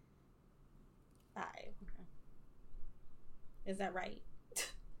 5. Okay. Is that right?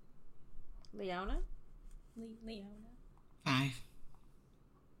 Leona? Leona. 5.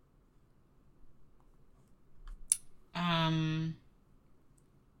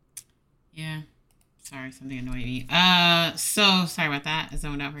 Yeah. Sorry, something annoyed me. So sorry about that. I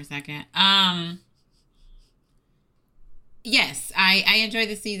zoned out for a second. Yes, I enjoyed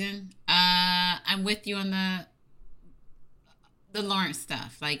the season. I'm with you on the Lawrence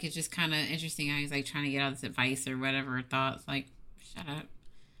stuff. Like, it's just kind of interesting how he's like trying to get all this advice or whatever thoughts. Like, shut up.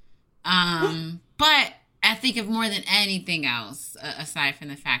 But I think of more than anything else, aside from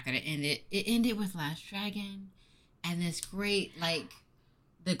the fact that it ended with Last Dragon and this great like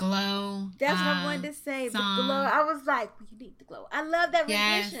The Glow. That's what I wanted to say. Song. The Glow. I was like, you need the Glow. I love that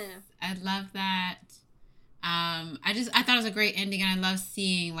Yes, rendition. I love that. I thought it was a great ending, and I love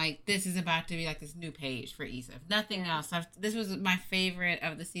seeing like this is about to be like this new page for Issa. If nothing else, this was my favorite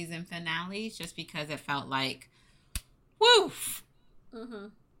of the season finales, just because it felt like, woof,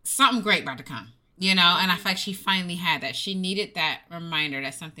 something great about to come, you know. And I feel like she finally had that. She needed that reminder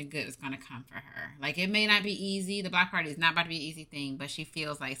that something good was going to come for her. Like it may not be easy. The Block Party is not about to be an easy thing, but she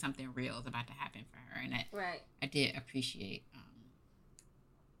feels like something real is about to happen for her, and I did appreciate how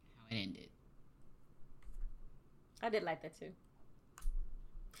it ended. I did like that too.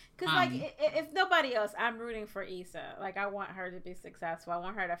 Because, like, if nobody else, I'm rooting for Issa. Like, I want her to be successful. I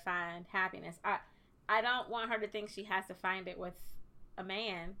want her to find happiness. I don't want her to think she has to find it with a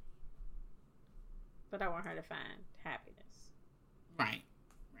man. But I want her to find happiness. Right.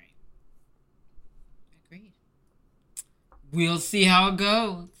 Agreed. We'll see how it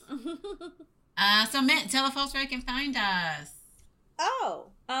goes. So, Matt, tell the folks where you can find us.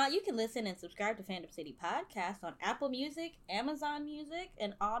 You can listen and subscribe to Fandom City Podcast on Apple Music, Amazon Music,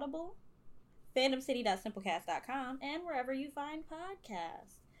 and Audible, fandomcity.simplecast.com, and wherever you find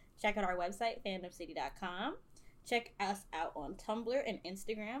podcasts. Check out our website, fandomcity.com. Check us out on Tumblr and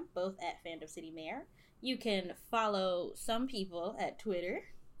Instagram, both at Fandom City Mayor. You can follow some people at Twitter.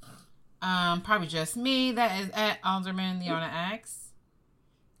 Probably just me. That is at Alderman Leona X.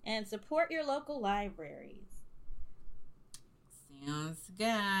 And support your local libraries. Sounds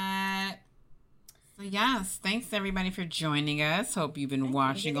good. So yes, thanks everybody for joining us. Hope you've been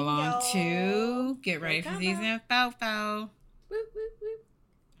watching along too. Get ready for season 4. Woo, woo, woo.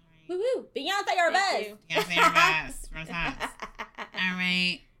 Woo woo. Beyonce your best. Beyonce your best. All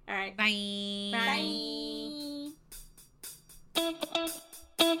right. All right. Bye. Bye.